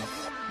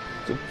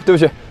对不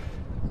起，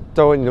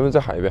大伟，你能不能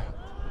再喊一遍？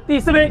第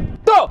4名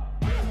到，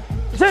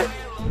是。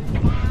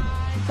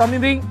张彬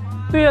彬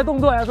队列动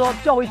作来说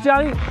较为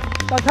僵硬，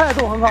但态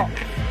度很好，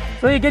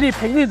所以给你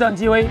评定等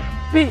级为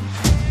B。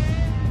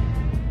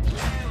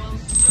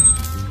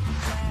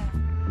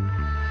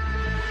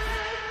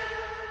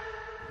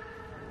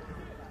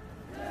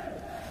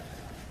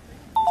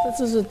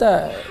这次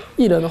带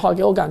艺人的话，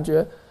给我感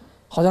觉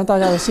好像大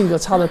家的性格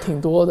差的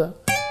挺多的。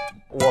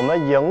我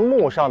们荧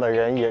幕上的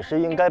人也是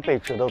应该被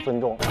值得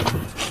尊重的。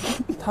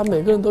他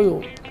每个人都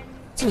有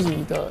自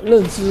己的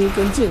认知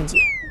跟见解。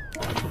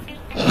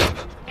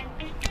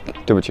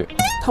对不起，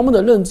他们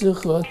的认知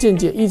和见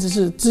解一直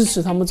是支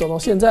持他们走到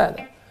现在的，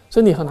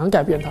所以你很难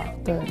改变他。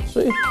对，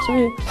所以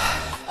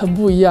很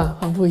不一样，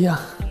很不一样。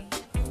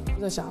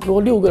我在想，如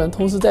果6个人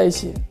同时在一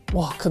起，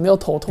哇，可能要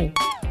头痛，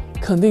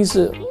肯定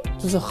是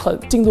就是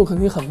进度肯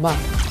定很慢。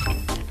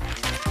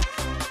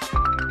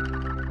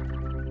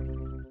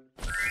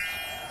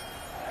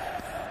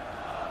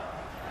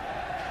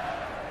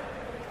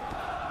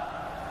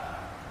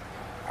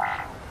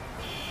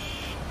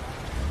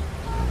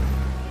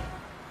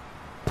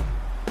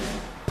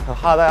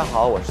哈喽，大家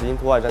好，我是音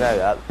图外张家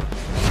元。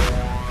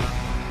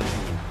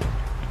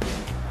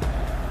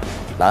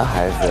男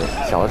孩子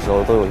小的时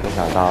候都有一个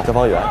想当消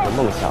防员的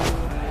梦想，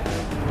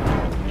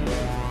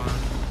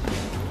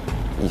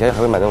以前还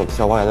会买那种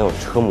消防员那种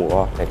车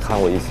模，也看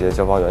过一些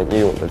消防员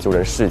英勇的救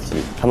人事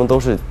迹，他们都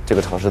是这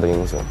个城市的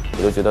英雄，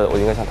我就觉得我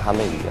应该像他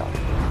们一样。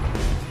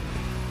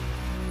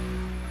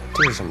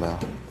这是什么呀？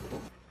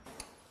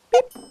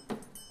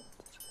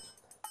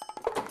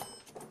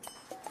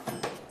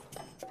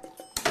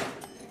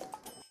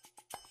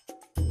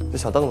这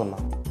小凳子吗？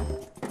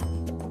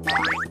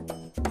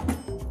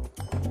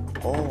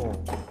哦。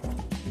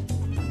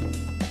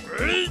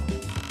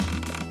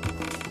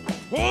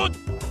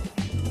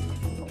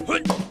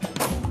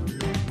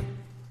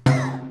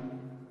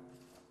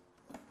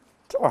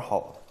这玩意儿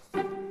好，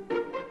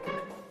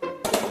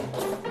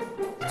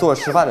坐着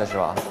吃饭的是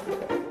吧？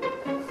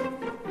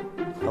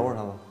等会儿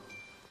他们。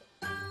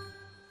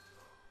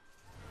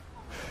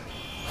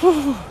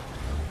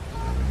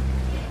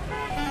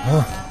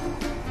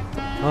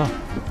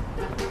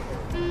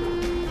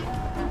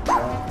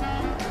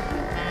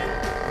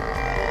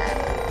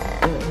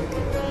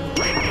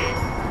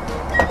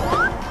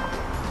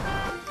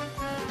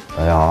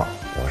大家好，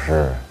我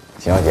是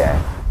秦小简。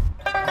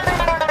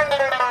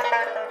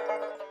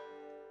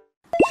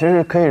其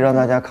实可以让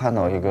大家看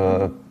到一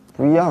个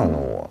不一样的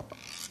我。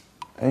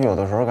有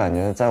的时候感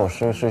觉在我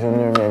师兄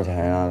弟面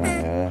前呀，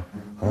感觉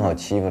很好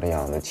欺负的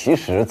样子。其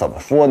实怎么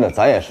说呢，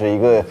咱也是一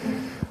个，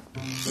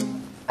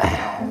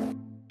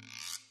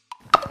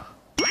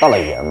大老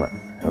爷们儿，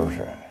是不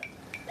是？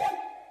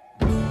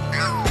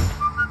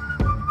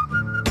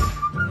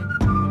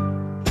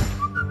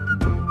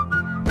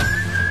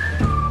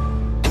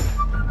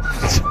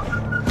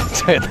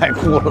这也太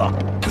酷了，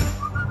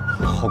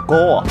好高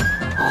啊，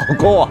好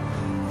高啊！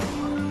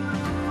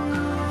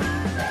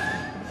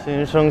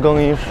新生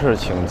更衣室，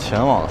请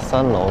前往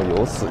3楼，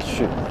由此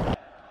去。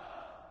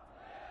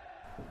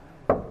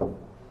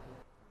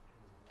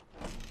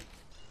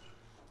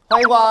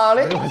欢迎光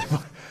临！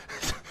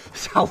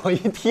吓我一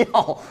跳！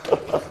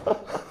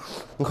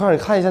你快点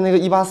看一下，那个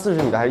184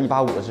是你的还是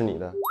185的是你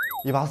的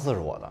？184是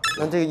我的，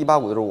那这个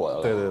185就是我的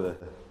了。对对对，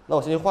那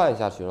我先去换一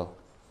下去了，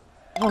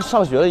像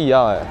上学了一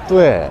样哎。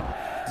对，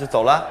就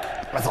走了，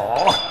走。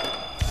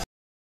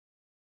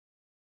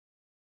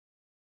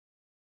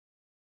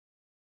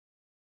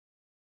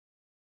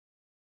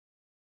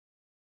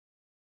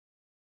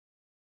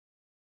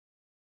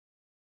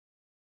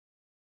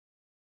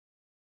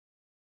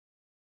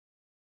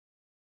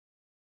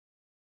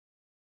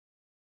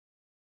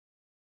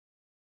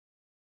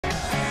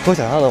和我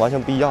想象的完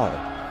全不一样，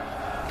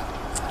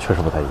确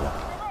实不太一样。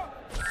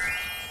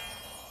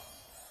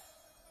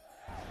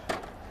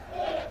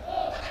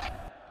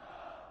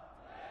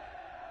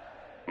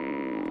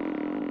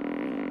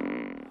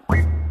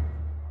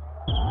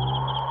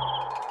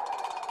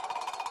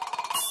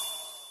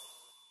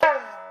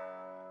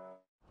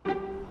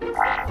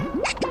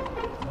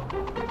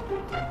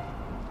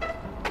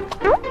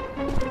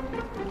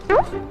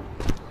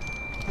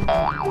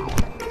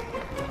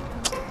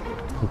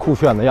很酷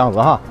炫的样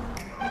子哈。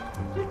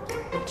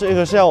这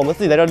个是让我们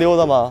自己在这溜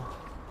达吗？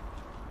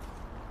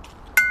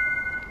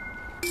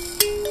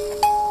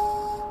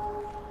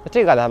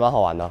这个感觉还蛮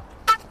好玩的。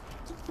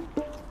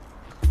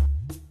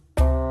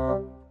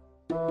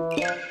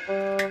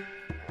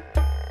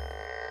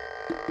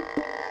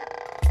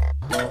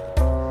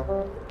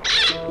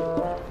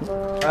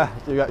哎，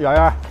圆圆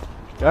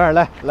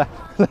来了，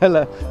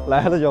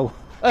教官。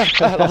哎，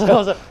老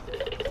师，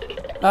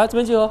来这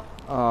边集合。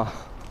啊。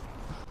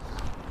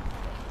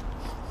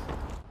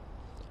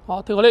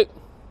好，听口令，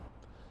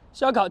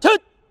下岗，起。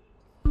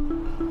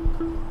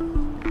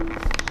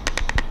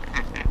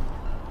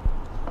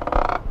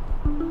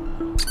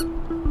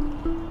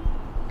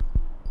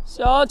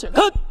下潜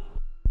看。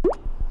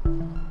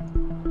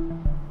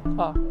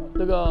啊，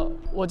那个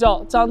我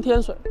叫张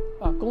天水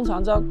啊，弓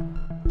长张。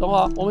等会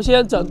儿我们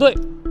先整队，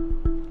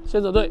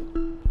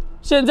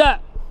现在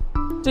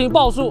进行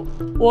报数。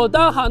我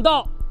当喊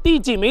到第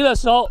几名的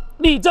时候，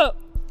立正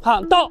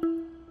喊到。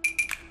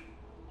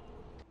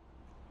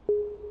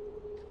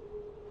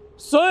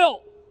所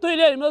有队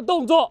列里面的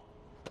动作，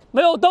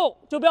没有动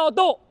就不要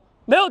动，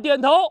没有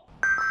点头。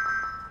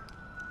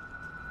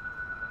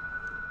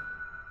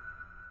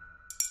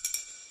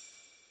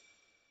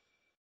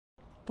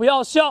不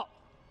要笑。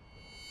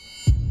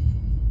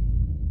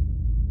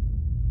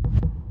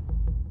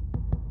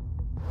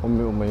我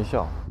没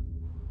笑。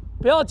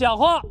不要讲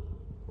话。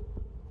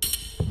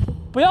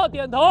不要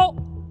点头。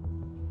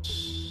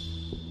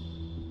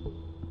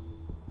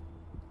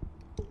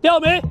调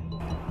名。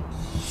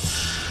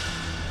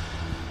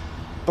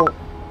动。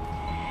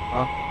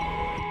啊。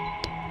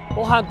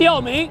我喊调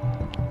名。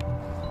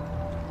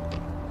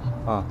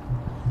啊。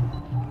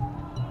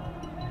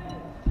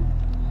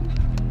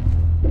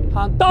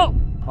喊到。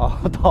啊，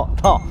到。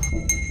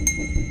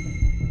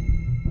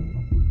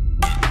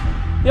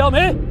调名。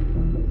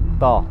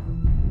到。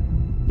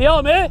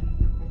调名。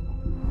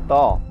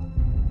到。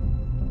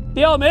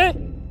调名。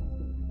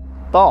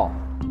到。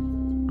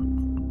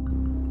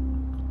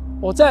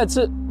我再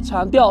次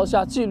强调一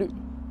下纪律。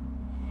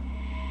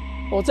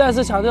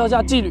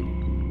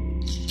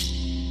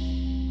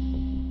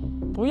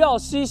不要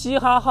嘻嘻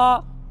哈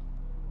哈，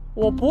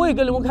我不会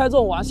跟你们开这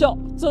种玩笑，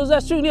这是在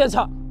训练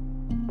场。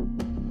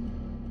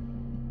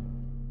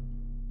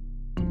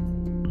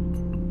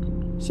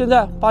现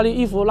在把你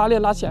衣服拉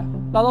链拉起来，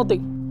拉到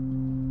顶。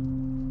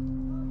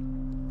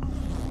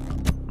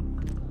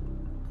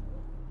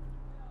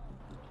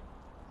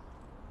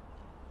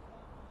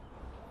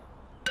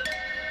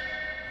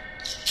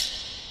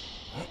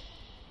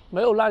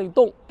没有让你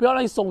动，不要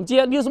让你耸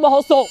肩，你有什么好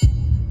耸？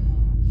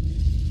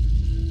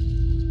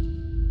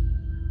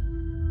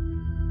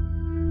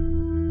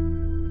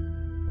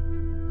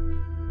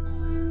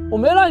我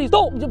没让你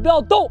动，你就不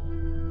要动。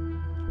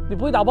你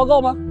不会打报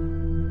告吗？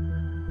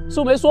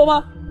是我没说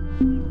吗？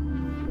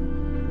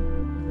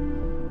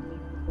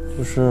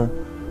就是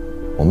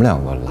我们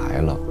两个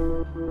来了，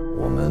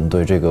我们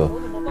对这个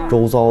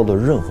周遭的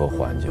任何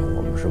环境，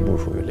我们是不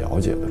属于了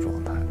解的状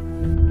态。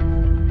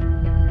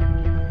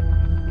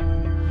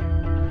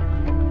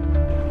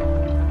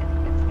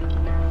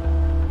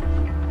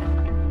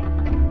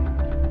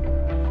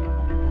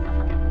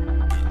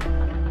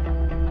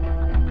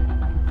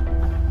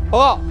报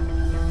告。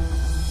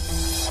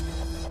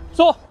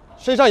说。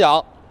身上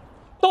痒。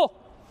动。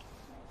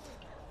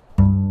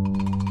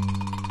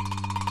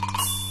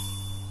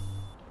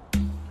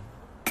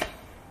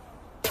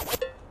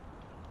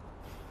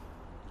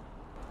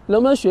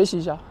能不能学习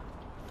一下？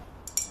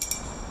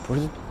不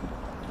是，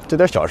这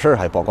点小事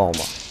还报告吗？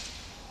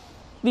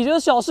你觉得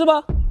小事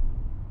吗？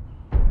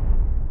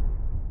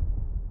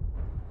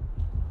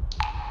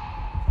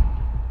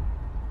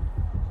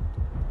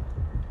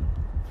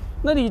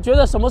那你觉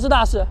得什么是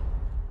大事？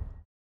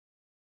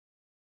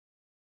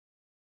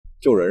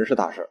救人是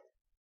大事。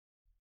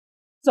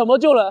怎么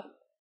救人？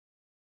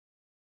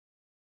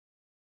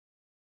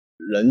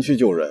人去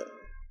救人。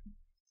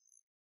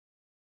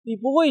你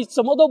不会，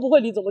什么都不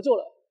会，你怎么救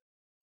人？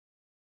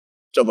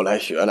这不来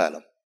学来了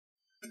吗？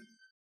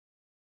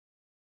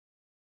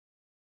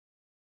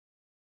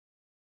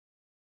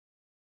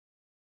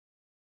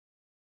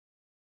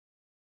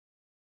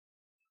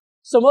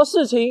什么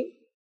事情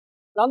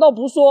难道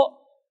不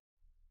说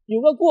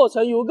有个过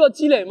程，有个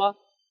积累吗？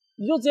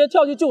你就直接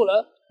跳去救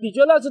人，你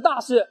觉得那是大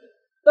事？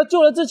那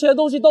救人之前的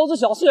东西都是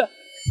小事。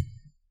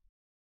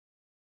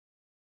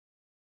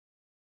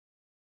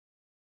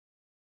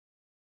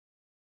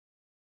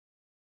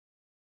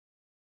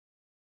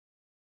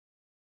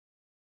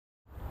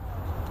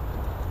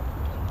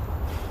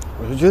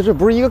我就觉得这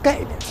不是一个概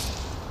念。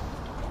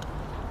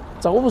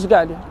掌握不是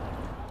概念。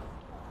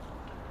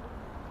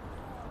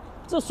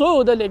这所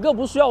有的哪个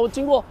不需要我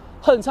经过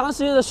很长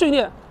时间的训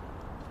练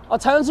啊，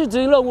才能去执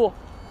行任务？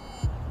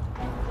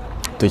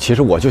对，其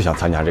实我就想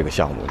参加这个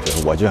项目，就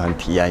是我就想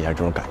体验一下这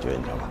种感觉，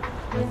你知道吧？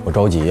我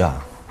着急呀，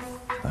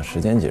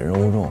时间紧任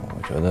务重，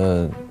我觉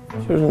得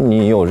就是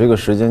你有这个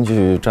时间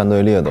去站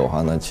队列的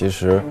话呢，其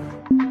实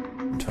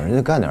反正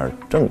就干点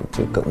就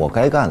我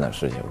该干的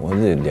事情，我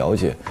得了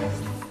解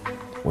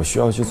我需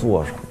要去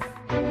做什么。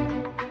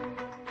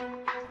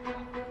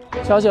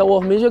小姐，我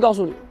明确告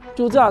诉你，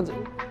就这样子，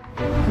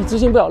你执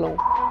行不了任务。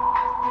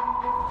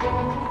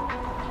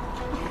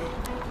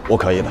我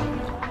可以的。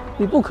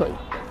你不可以。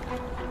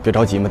别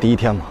着急嘛，第一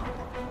天嘛。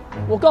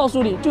我告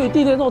诉你，就你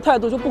第一天这种态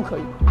度就不可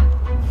以。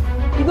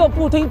一个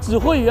不听指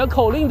挥员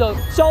口令的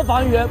消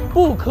防员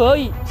不可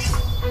以。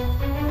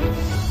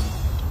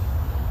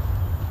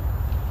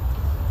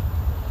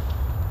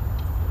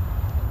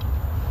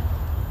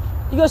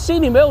一个心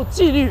里没有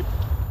纪律、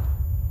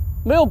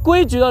没有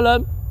规矩的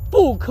人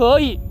不可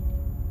以。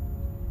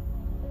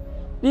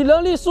你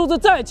能力素质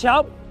再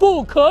强，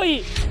不可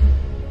以。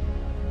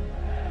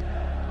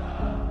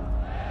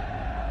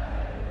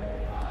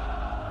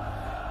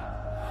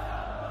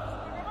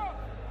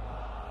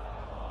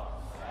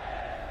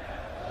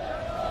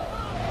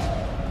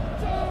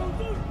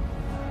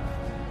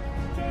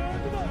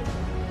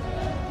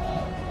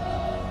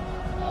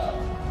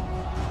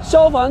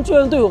消防救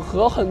援队伍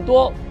和很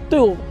多队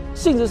伍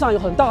性质上有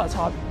很大的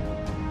差别。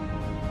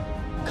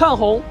看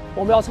红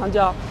我们要参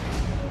加，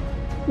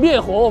灭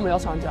火我们要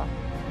参加，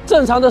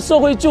正常的社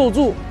会救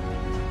助、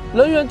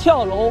人员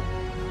跳楼、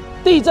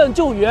地震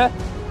救援，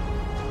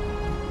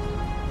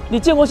你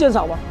见过现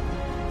场吗？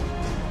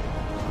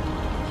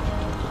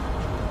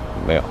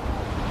没有。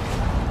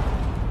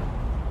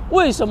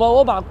为什么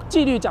我把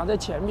纪律讲在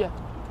前面？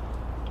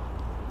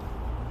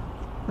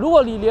如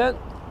果你连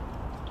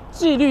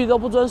纪律都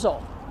不遵守，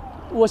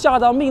我下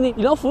达命令，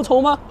你能服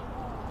从吗？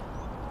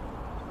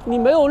你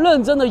没有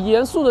认真的、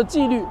严肃的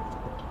纪律，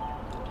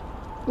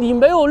你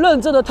没有认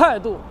真的态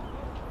度。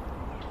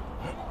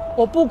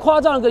我不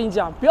夸张的跟你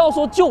讲，不要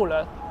说救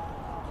人，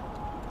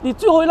你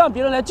最后会让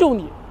别人来救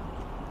你。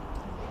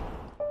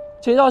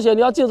钱少贤，你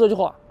要记住这句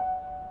话。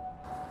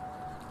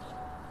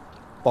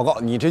报告，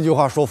你这句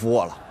话说服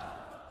我了。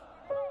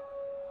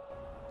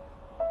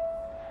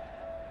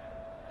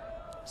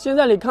现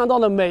在你看到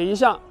的每一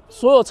项，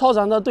所有操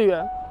场的队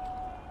员，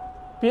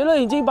别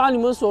人已经把你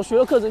们所学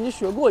的课程已经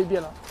学过一遍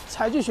了，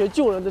才去学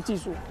救人的技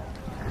术。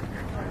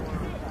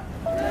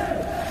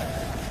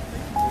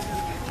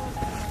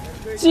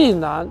既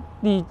然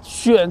你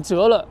选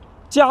择了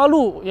加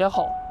入也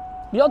好，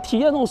你要体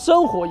验这种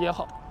生活也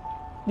好，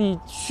你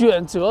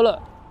选择了，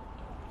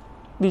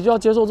你就要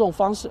接受这种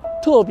方式。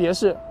特别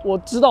是我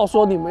知道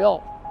说你们要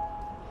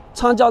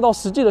参加到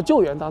实际的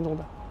救援当中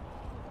的。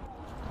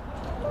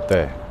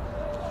对。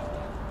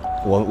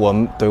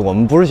我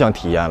们不是想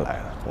体验来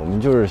的，我们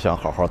就是想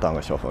好好当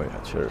个消防员，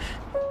确实是。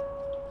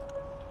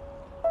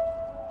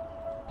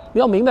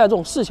你要明白这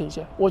种事情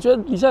先，我觉得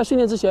你在训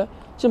练之前，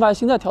先把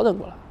心态调整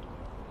过来。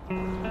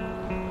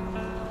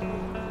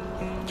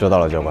知道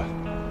了，教官。好，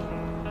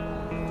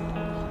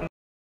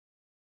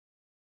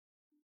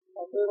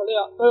这个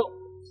练，加油，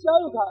加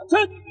油，卡车，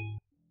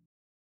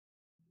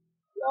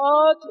加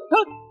铁坑，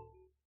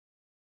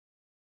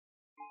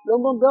人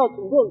们不要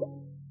停顿的。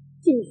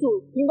迅速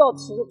听到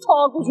词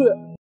插过去，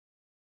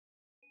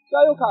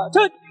加油卡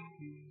车，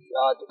加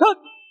铁坑，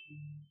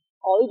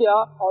好一点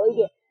啊，好一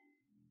点。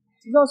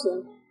秦少贤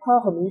他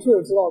很明确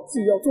的知道自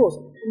己要做什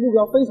么，目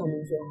标非常明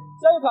确。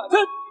加油卡车，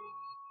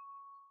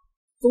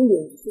终点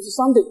就是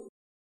山顶，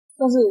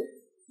但是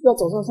要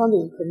走上山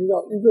顶，肯定要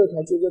一个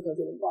台阶一个台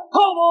阶的迈。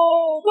好，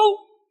走，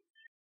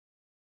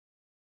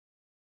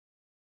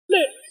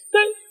列队，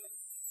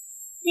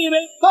预备，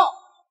到，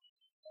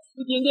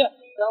一点点，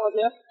再往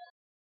前。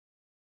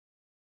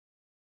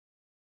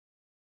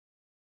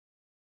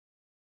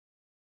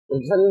我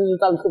现在就是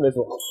站得特别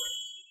爽，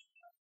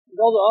你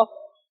高准啊！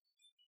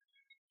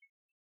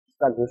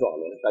站挺爽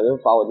的，感觉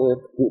把我那个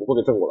骨头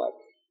给正过来了。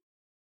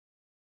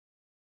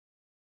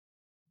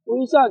不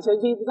一向前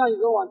倾，不向一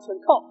个往前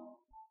靠。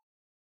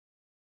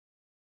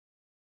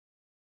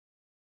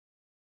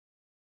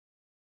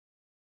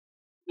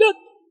六，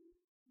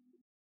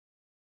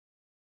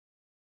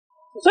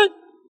起身。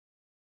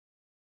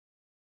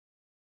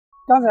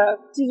刚才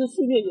技术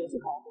训练也是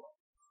考核，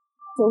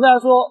总的来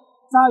说，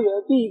张元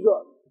第一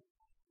个。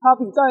他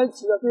比张元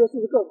奇的这些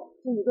素质更好，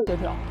身体更协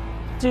调，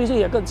纪律性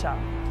也更强。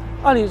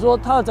按理说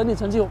他的整体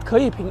成绩可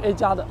以评 A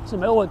加的，是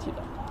没有问题的。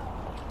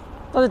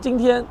但是今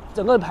天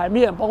整个牌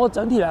面包括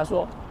整体来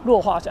说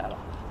弱化下来了。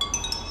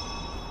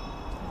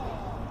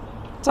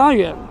张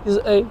元就是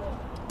A，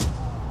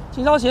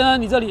 秦超贤呢，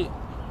你这里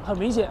很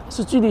明显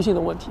是纪律性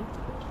的问题，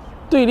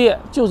队列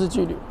就是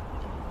纪律，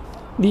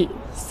你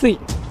C。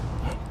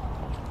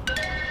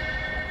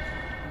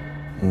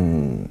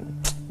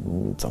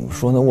怎么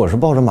说呢？我是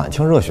抱着满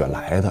腔热血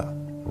来的，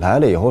来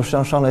了以后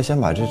上来先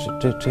把这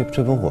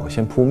盆火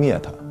先扑灭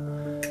它，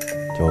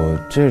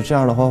就这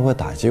样的话会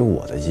打击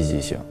我的积极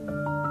性。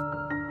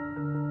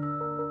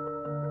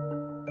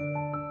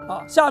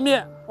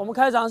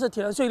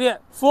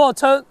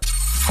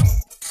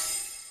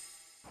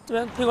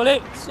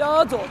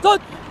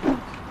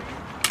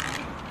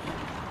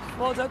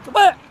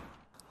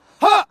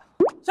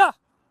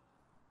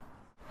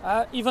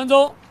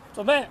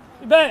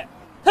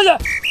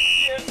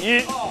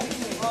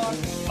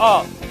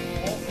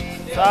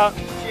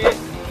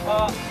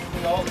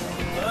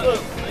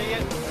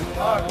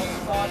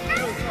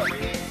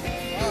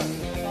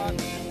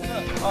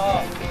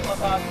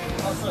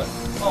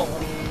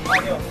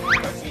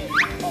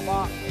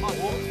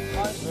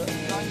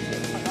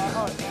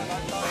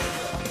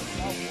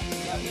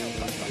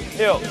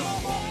6、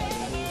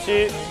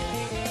7、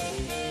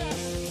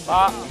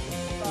8、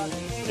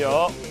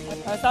9，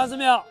还30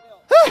秒。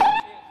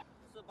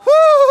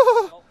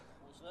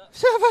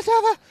下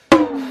吧。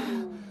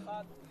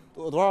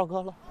多少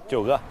个了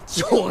？9个。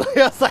9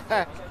个呀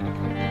塞！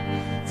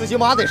最起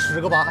码得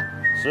10个吧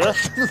？10。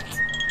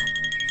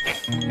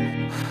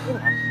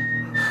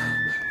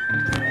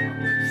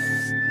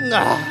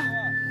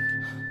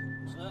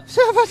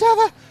下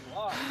吧。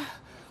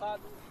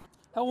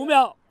还5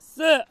秒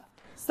，4、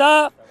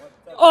3、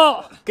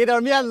2，给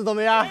点面子怎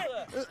么样？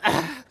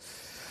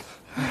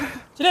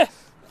起立。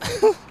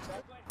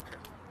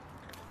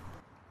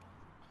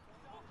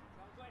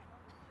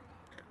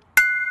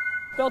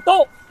不要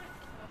动。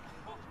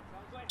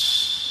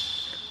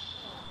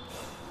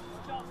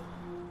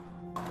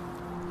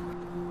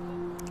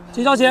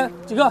前消血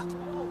几个？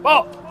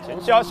报，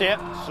前消血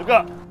10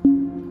个。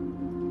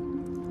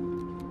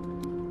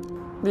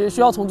你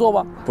需要重做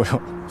吗？不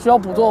用。需要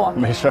补做吗？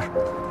没事。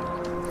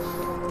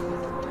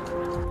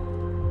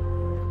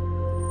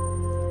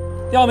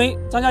第2名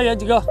张家元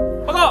几个？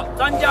报告，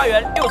张家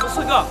元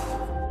64个。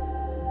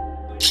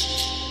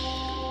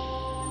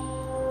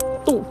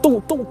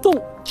动！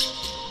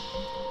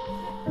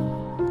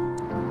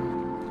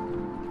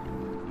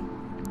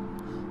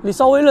你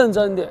稍微认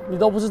真一点，你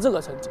都不是这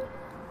个成绩。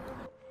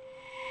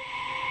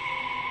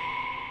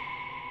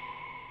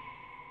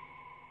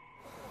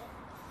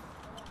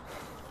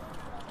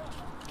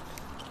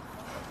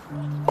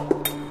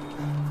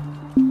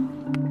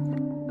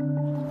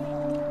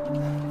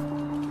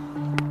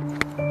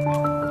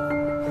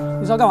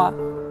你是要干嘛？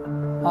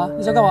啊？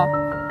你是要干嘛？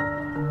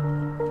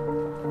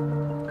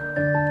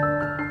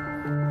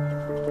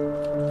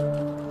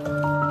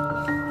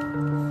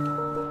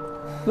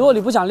如果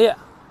你不想练，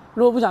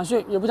如果不想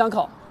训，也不想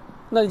考，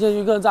那你今天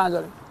就一个人站在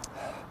这里。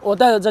我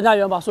带着张家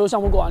元把所有项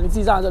目过完，你自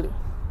己站在这里。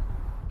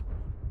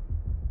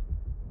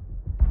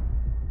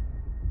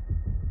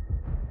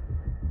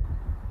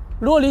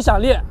如果你想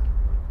练，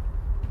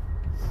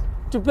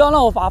就不要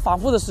让我反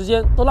复的时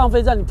间都浪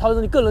费在你调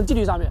整你个人纪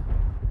律上面。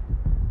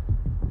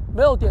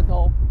没有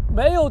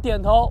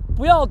点头，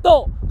不要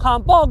动，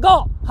喊报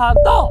告，喊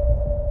到。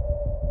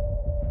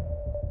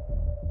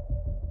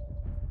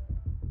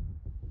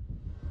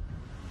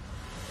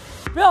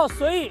不要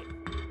随意。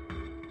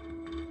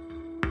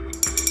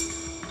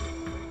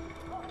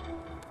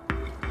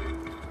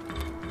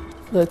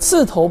对，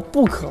刺头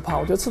不可怕，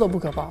我觉得刺头不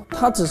可怕，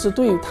他只是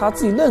对他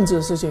自己认知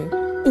的事情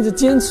一直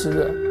坚持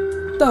着，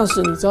但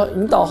是你只要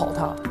引导好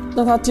他，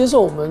让他接受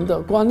我们的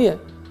观念，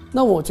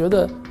那我觉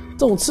得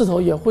这种刺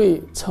头也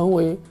会成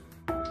为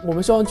我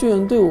们消防救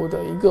援队伍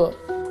的一个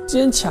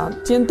坚强、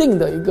坚定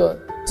的一个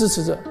支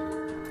持者。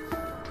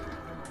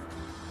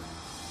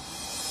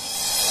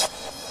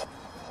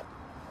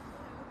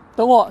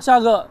等我下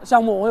个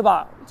项目，我会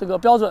把这个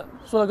标准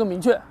说得更明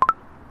确。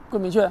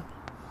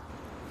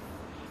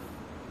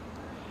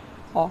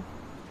好，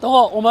等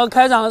会我们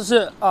开场的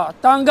是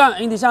单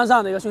杠引体向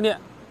上的一个训练。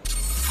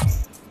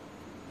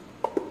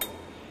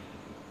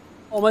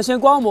我们先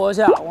观摩一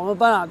下，我们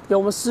班长给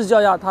我们试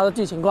教一下他的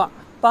具体情况。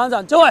班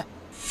长就位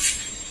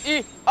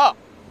，1、2，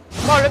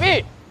报人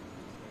民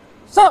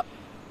上。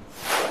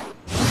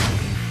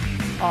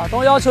等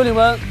会要求你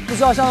们不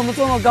需要像他们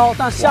做那么高，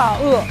但下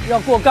颚要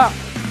过杠。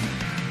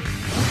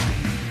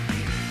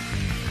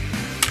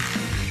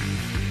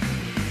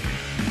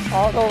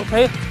好，都可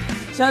以。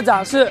现在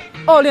展示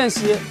2练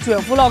习卷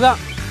腹绕杠。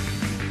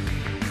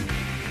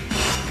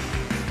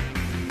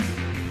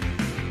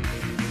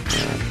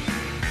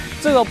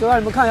这个我让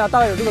你们看一下，大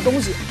概有这个东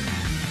西。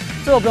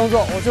这个不用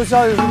做，我就需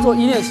要你们做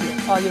1练习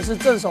也是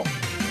正手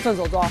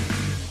抓。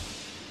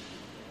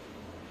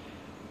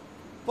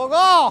报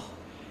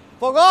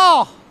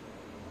告，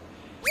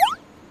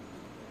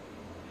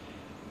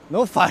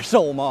能反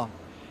手吗？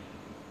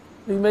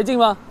你没劲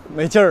吗？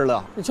没劲儿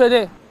了。你确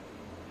定？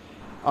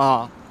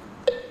啊。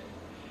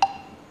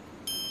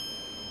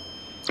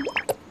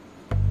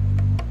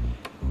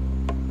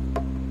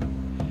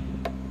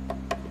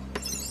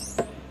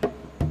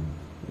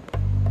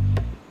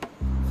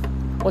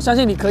我相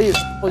信你可以的，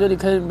我觉得你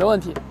可以，没问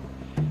题。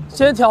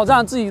先挑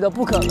战自己的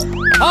不可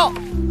能。好。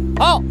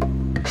好，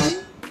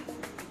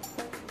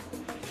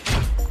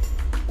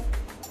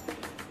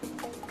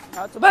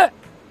准备。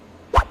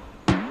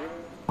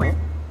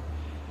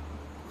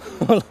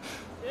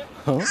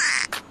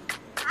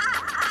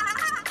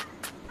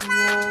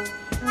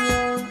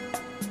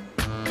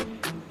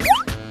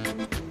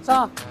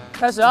上。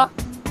开始啊！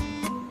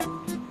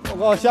报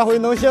告，下回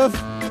能先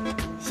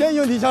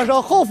引体向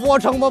上，后俯卧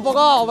撑吗？报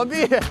告完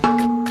毕。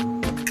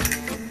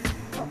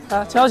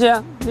来，乔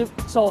贤，你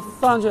手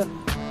放上去，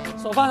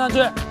手放上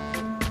去，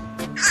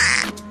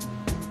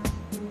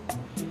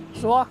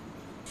数啊。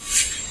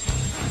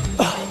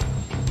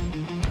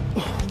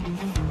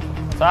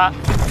 3、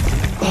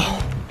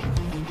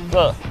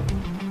4、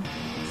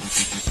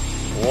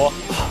5、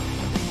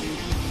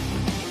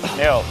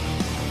6。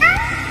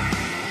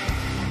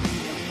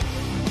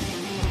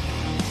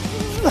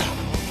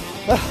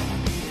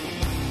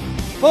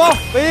报告，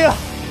没力了。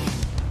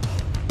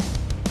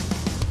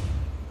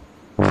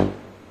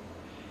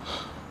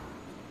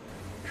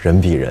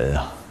人比人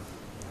啊，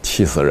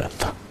气死人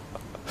了！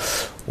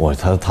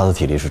他的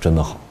体力是真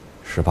的好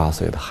，18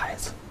岁的孩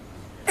子。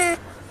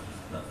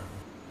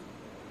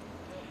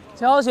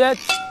 乔贤，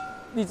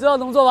你知道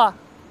怎么做吧？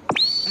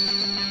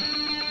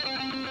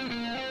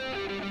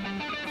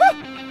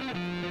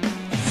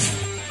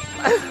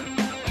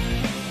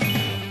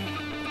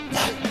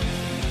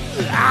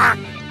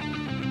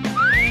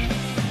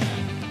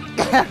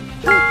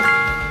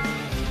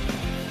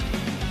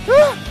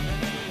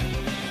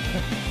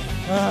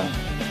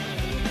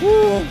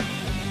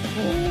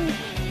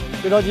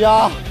别着急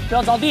啊，不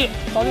要着地，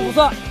着地不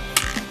算。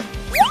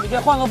你可以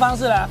换个方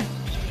式来。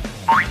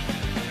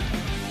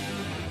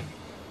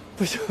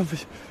 不行不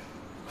行，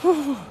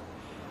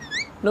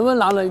能不能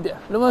狼人一点？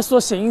能不能说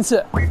行一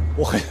次？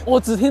我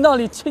只听到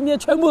你今天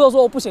全部都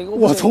说我不行。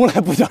我从来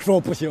不想说我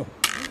不行，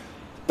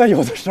但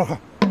有的时候，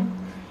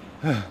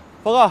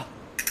报告，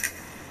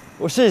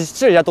我试一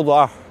下动作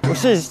2，我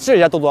试一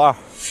下动作2。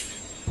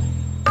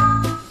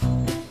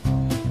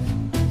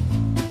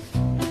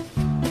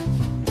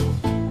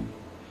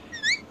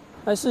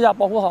来试一下，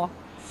保护好。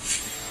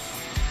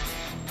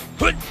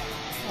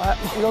来，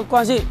一个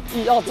惯性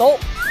，1要走，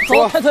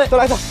开腿，再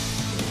来一次。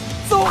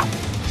 走，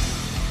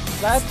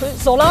来腿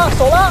手拉，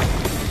手拉，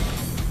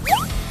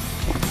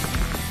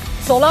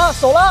手拉，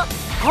手拉，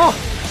好，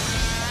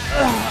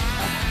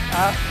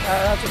来，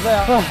准备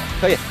啊，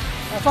可以，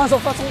来放手，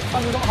放松，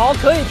好，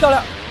可以，漂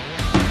亮。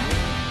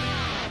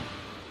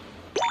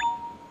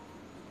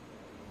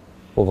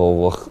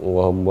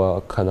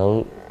我可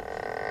能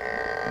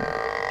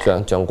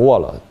卷过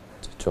了，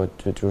就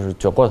是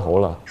卷过头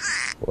了，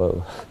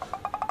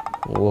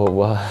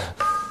我。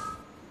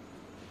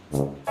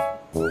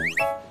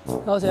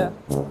 老钱，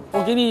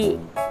我给你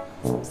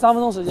3分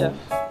钟时间，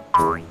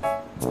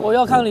我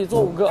要看你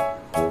做5个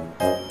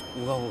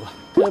，5个，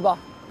可以吧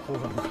？5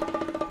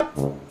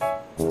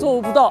个，做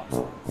5不到，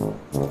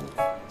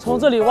从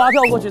这里蛙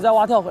跳过去，再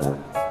蛙跳回来，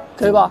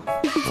可以吧？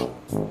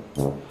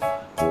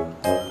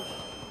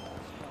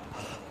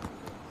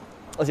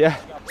老钱，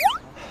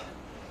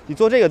你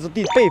做这个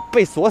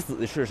被锁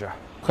死试试，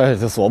嘿，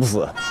这锁不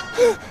死。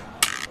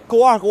勾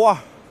2，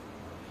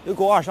由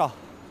勾2上。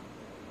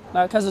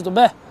来，开始准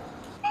备。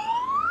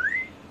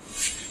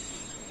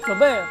 准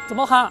备怎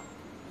么喊？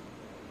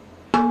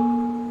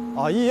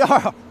啊，1、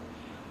2，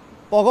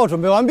报告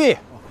准备完毕。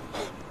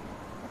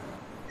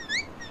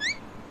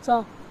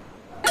上，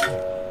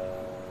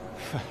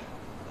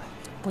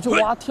不就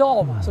蛙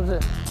跳嘛，是不是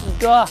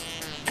？1个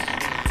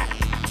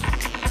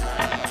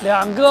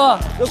，2个，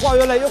越挂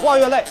越累，越挂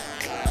越累，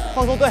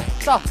放松，对，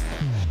上，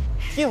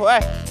踢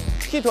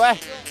腿，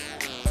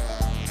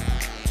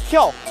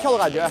跳的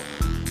感觉。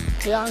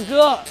2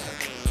个，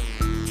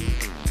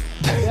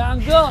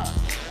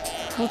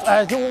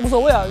哎，就无所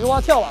谓啊，就蛙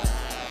跳吧，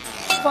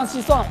放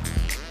弃算了。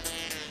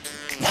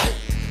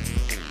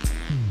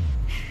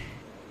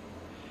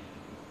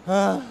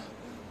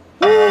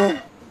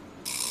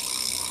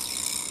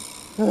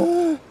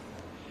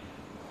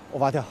我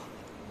蛙跳，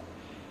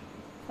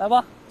来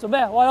吧，准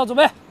备，蛙跳准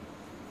备，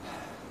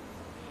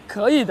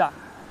可以的，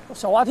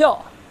小蛙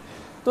跳，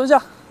蹲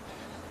下，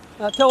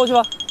跳过去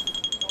吧。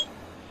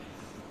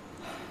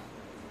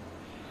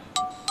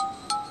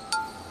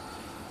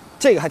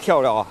这个还跳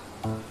不了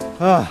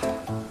啊？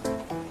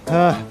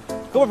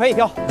哥们儿陪你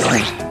跳。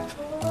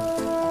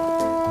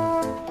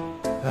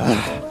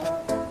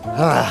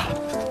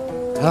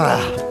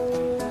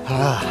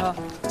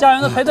家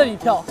人都陪着你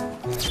跳。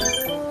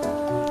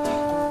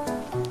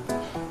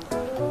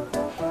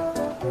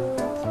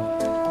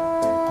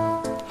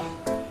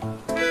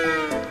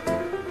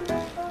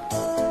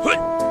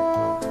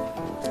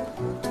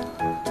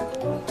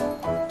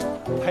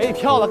陪你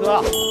跳了，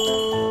哥。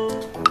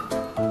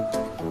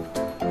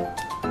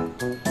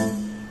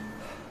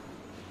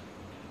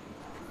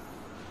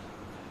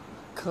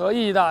可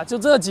以的，就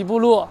这几步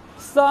路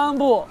，3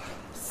步、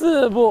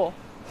4步、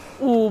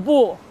5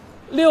步、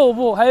6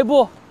步，还有1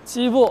步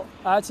，7步。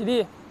来，起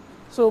立，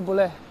是不是不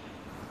累？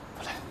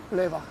不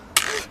累吧？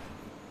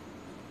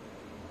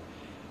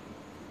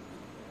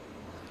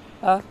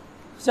啊，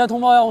现在通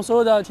报一下我所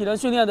有的体能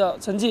训练的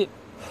成绩：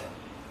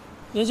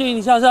连续引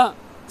体向上，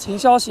秦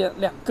霄贤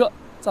2个，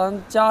张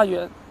家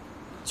元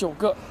9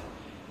个。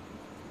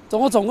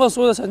总共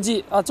所有的成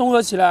绩啊，综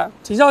合起来，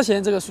秦霄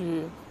贤这个属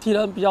于体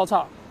能比较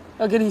差，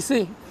要给你适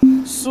应，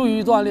疏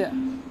于锻炼。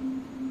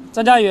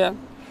张家元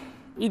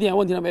一点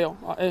问题都没有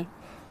啊 A。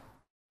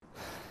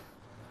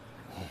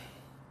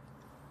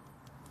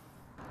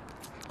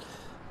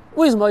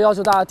为什么要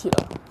求大家体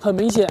能？很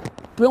明显，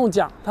不用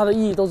讲，它的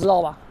意义都知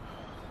道吧？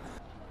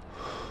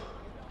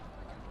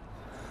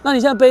那你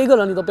现在背一个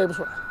人，你都背不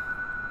出来，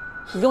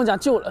你跟我讲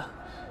救人，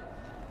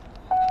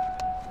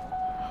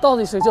到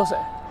底谁救谁？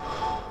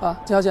啊，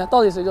这条线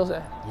到底谁救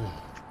谁？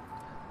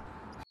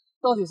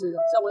到底谁救？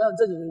像我也很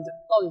正经跟你讲，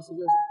到底谁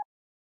救谁？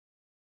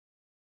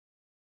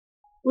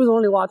为什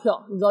么你蛙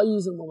跳？你知道意义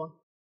是什么吗？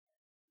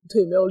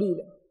腿没有力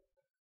量。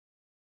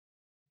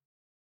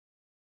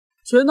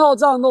全套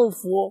战斗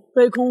服，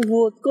背空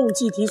腹，共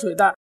计提水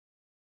袋。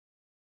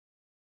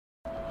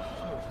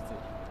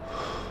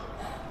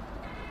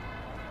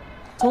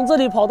从这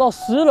里跑到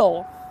10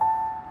楼，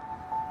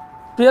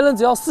别人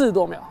只要40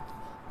多秒，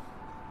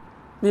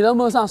你能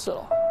不能上10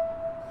楼？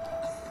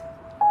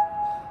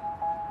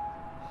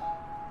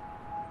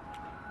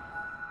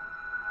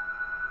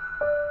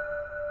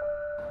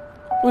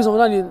为什么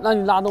让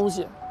你拉东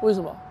西？为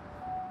什么？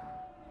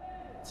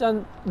这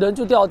样人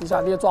就掉到底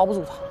下，你也抓不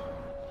住他，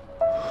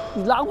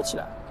你拉不起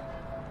来。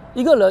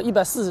一个人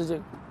140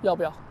斤，要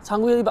不要？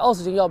常规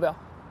120斤，要不要？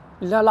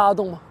你这样拉得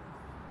动吗？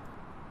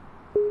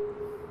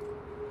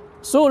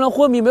所有人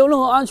昏迷，没有任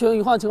何安全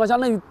隐患的情况下，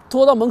那你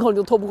拖到门口你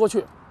都拖不过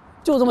去，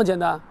就这么简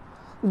单。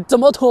你怎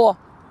么拖？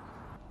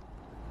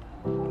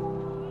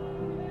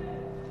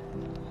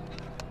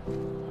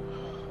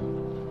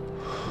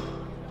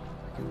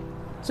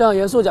这样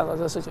严肃讲的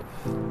这个事情，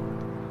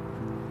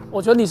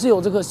我觉得你是有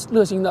这个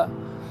热心的。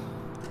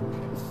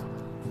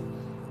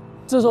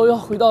这时候要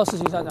回到事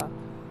情上讲，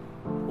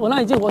我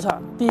让你进火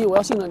场，第一我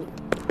要信任你，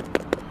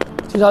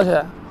秦小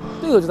姐，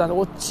这个就这样，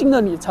我信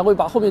任你才会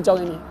把后面交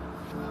给你。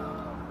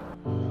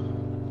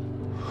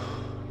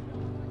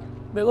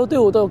每个队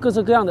伍都有各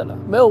式各样的人，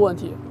没有问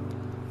题。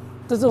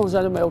在这种情况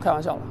下就没有开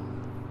玩笑了。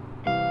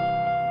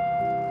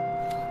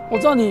我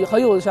知道你很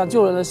有想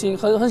救人的心，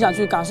很想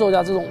去感受一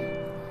下这种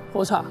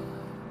火场。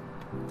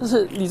但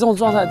是你这种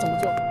状态怎么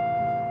救？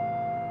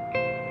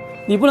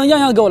你不能样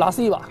样给我拿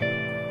C 吧？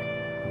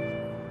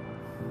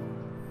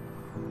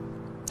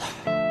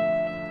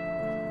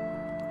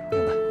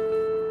明白。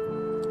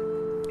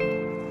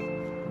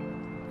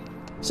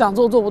想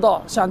做做不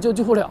到，想救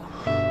救不了。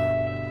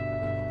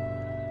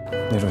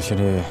那种心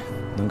理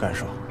能感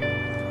受，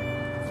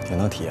也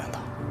能体验到。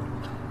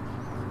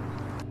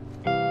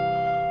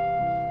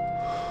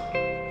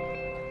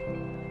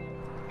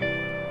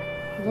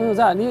朋友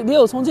在，你也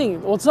有冲劲，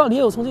我知道你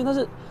也有冲劲，但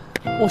是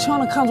我希望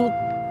能看出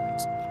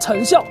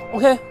成效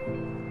 ，OK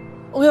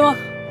吗？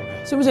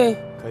 行不行？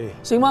可以。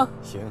行吗？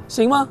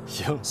行吗？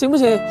行不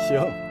行？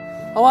行。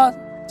好吧，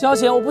江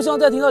贤，我不希望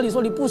再听到你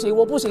说你不行，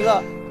我不行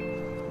了。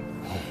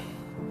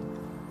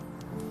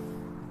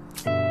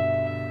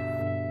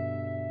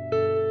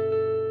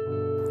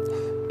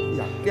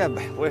呀，练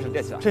呗，我也是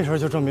练起来。这时候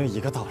就证明一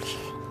个道理，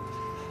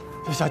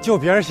就想救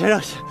别人，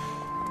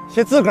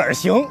先自个儿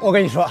行。我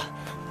跟你说。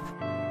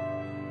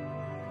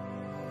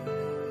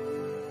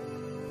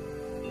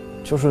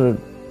就是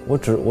我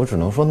只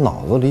能说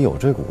脑子里有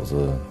这股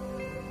子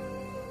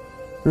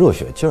热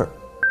血劲儿，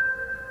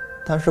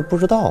但是不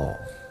知道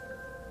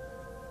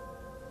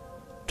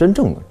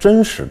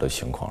真实的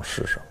情况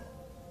是什么。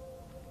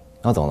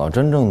那等到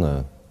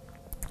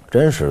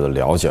真实的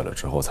了解了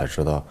之后，才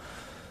知道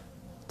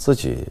自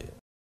己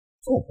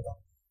做不到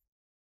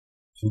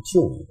去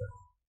救一个人。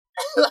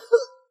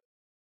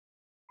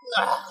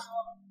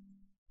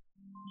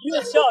你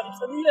越笑，你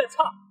成绩越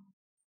差。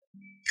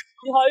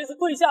你好意思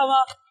跪下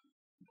吗？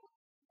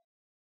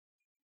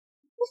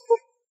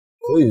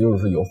所以就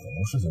是有很多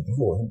事情不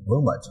是我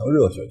有满腔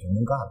热血就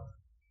能干的。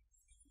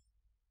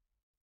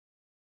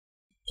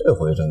这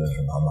回真的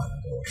是满满的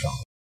给我上，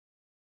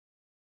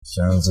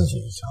先让自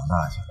己强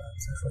大起来，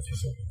再说去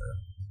救别人。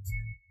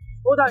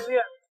火场里面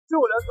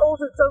救人都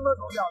是争分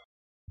夺秒的，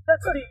在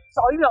这里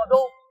少1秒钟，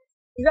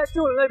你在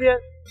救人那边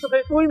就可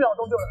以多1秒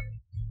钟救人。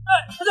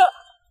哎，在这。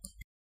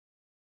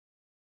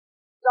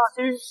亚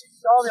军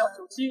12秒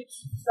97，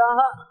张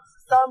翰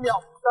13秒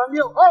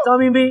36，张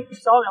彬彬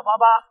12秒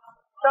88。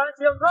张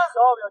先科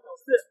12秒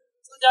94，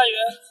郑家元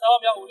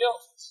12秒56，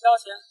肖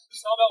贤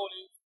12秒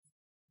50，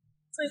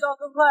这一招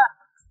更快。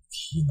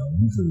体能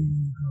是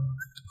一个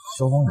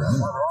消防员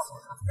嘛，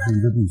是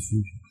一个必需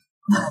品。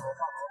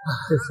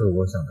这是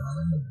我想达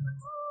的目标：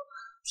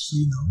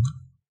体能、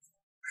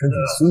身体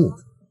素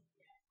质，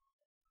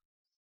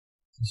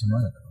最起码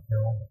得达标。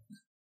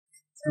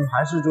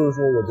还是就是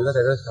说，我觉得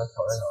在这想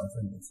挑战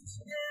自己的极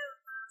限，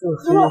就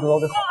是谁能得到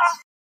最好。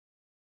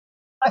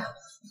哎呀！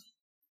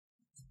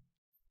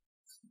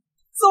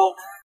走，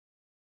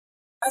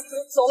哎，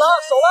走了。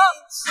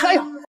哎呀，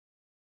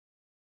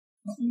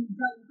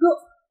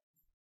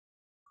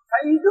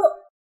才一个，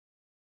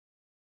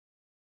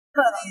太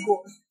难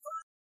过了。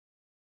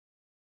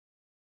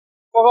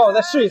报告，我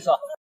再试一次。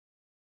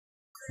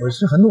我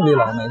是很努力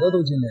了，每个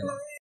都尽力了。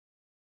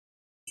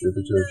觉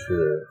得这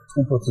是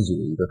突破自己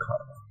的一个坎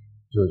吧，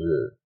就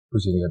是不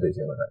行也得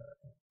行的感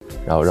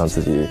觉，然后让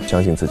自己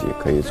相信自己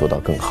可以做到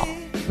更好。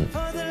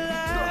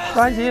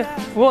专辑、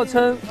俯卧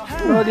撑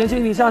和连续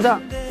力向上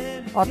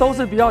啊，都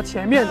是比较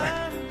前面的。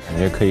感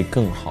觉可以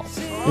更好，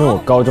因为我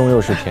高中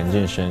又是田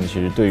径生，其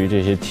实对于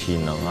这些体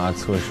能啊、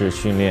测试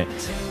训练，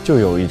就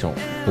有一种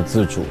不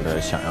自主的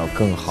想要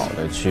更好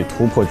的去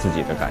突破自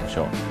己的感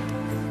受。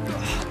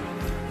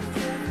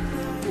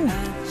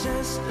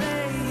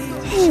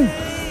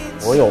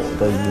我有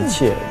的一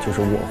切就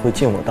是我会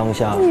尽我当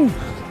下，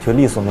就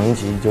力所能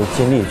及，就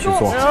尽力去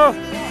做。10、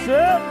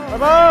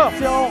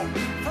9、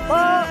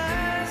8、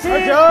7、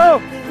6、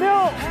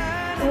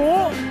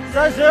5、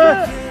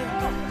30、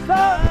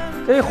3，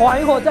可以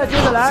缓一会儿，再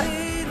接着来。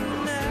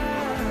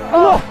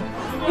2、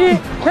1，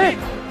停。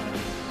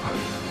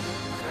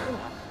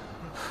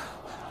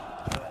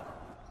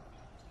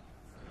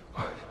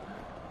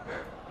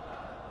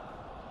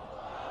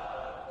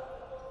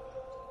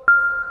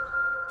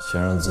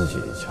先让自己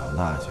强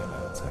大起来，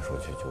再说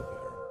去救别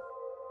人。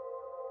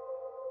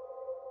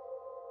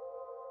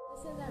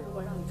现在如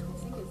果让你重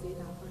新给自己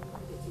打分，你会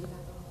给自己打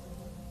多少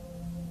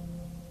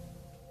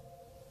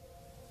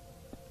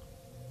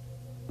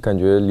分？感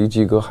觉离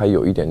及格还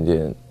有一点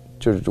点，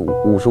就是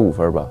55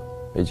分吧，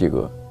没及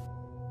格。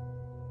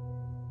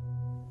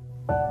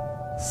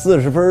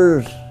40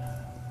分，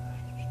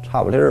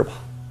差不离儿吧。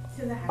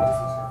现在还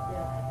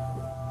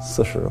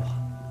是40吧。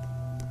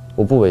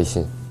我不违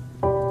心。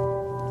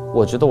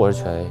我觉得我是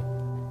全 A。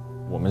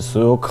我们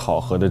所有考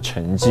核的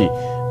成绩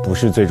不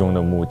是最终的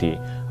目的，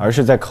而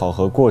是在考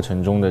核过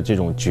程中的这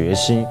种决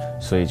心，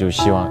所以就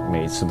希望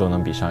每一次都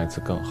能比上一次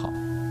更好。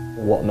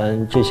我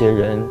们这些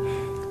人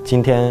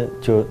今天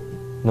就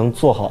能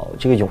做好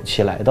这个勇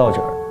气来到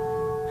这儿，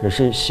只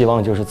是希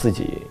望就是自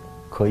己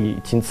可以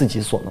尽自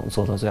己所能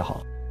做到最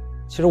好。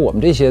其实我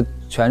们这些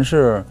全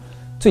是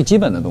最基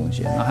本的东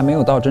西，那还没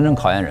有到真正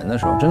考验人的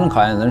时候。真正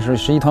考验人的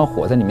是一团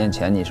火在你面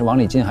前，你是往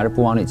里进还是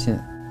不往里进？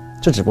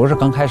这只不过是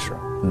刚开始。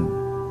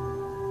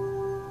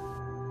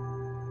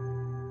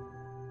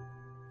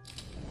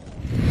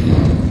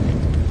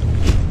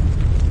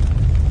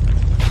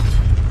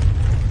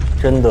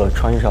真的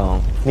穿上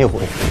灭火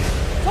服，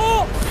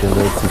觉得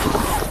自己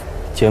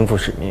肩负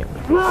使命。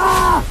准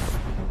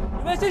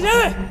备进行，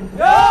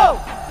有，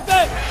预备，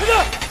开始。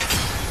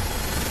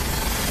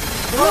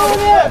准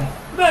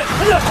备，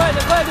开始，快点，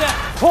快点，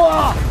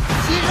哇！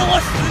其实我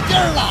使劲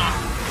了，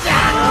加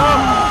油！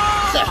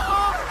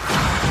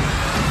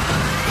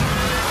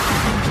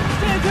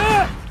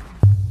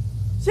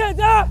现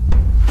在，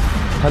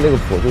他那个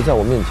火就在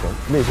我面前，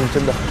内心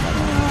真的很害怕。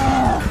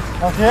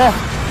老铁，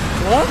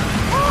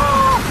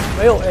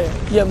没有 A，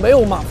 也没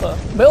有满分，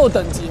没有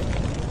等级，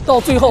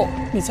到最后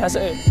你才是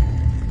A。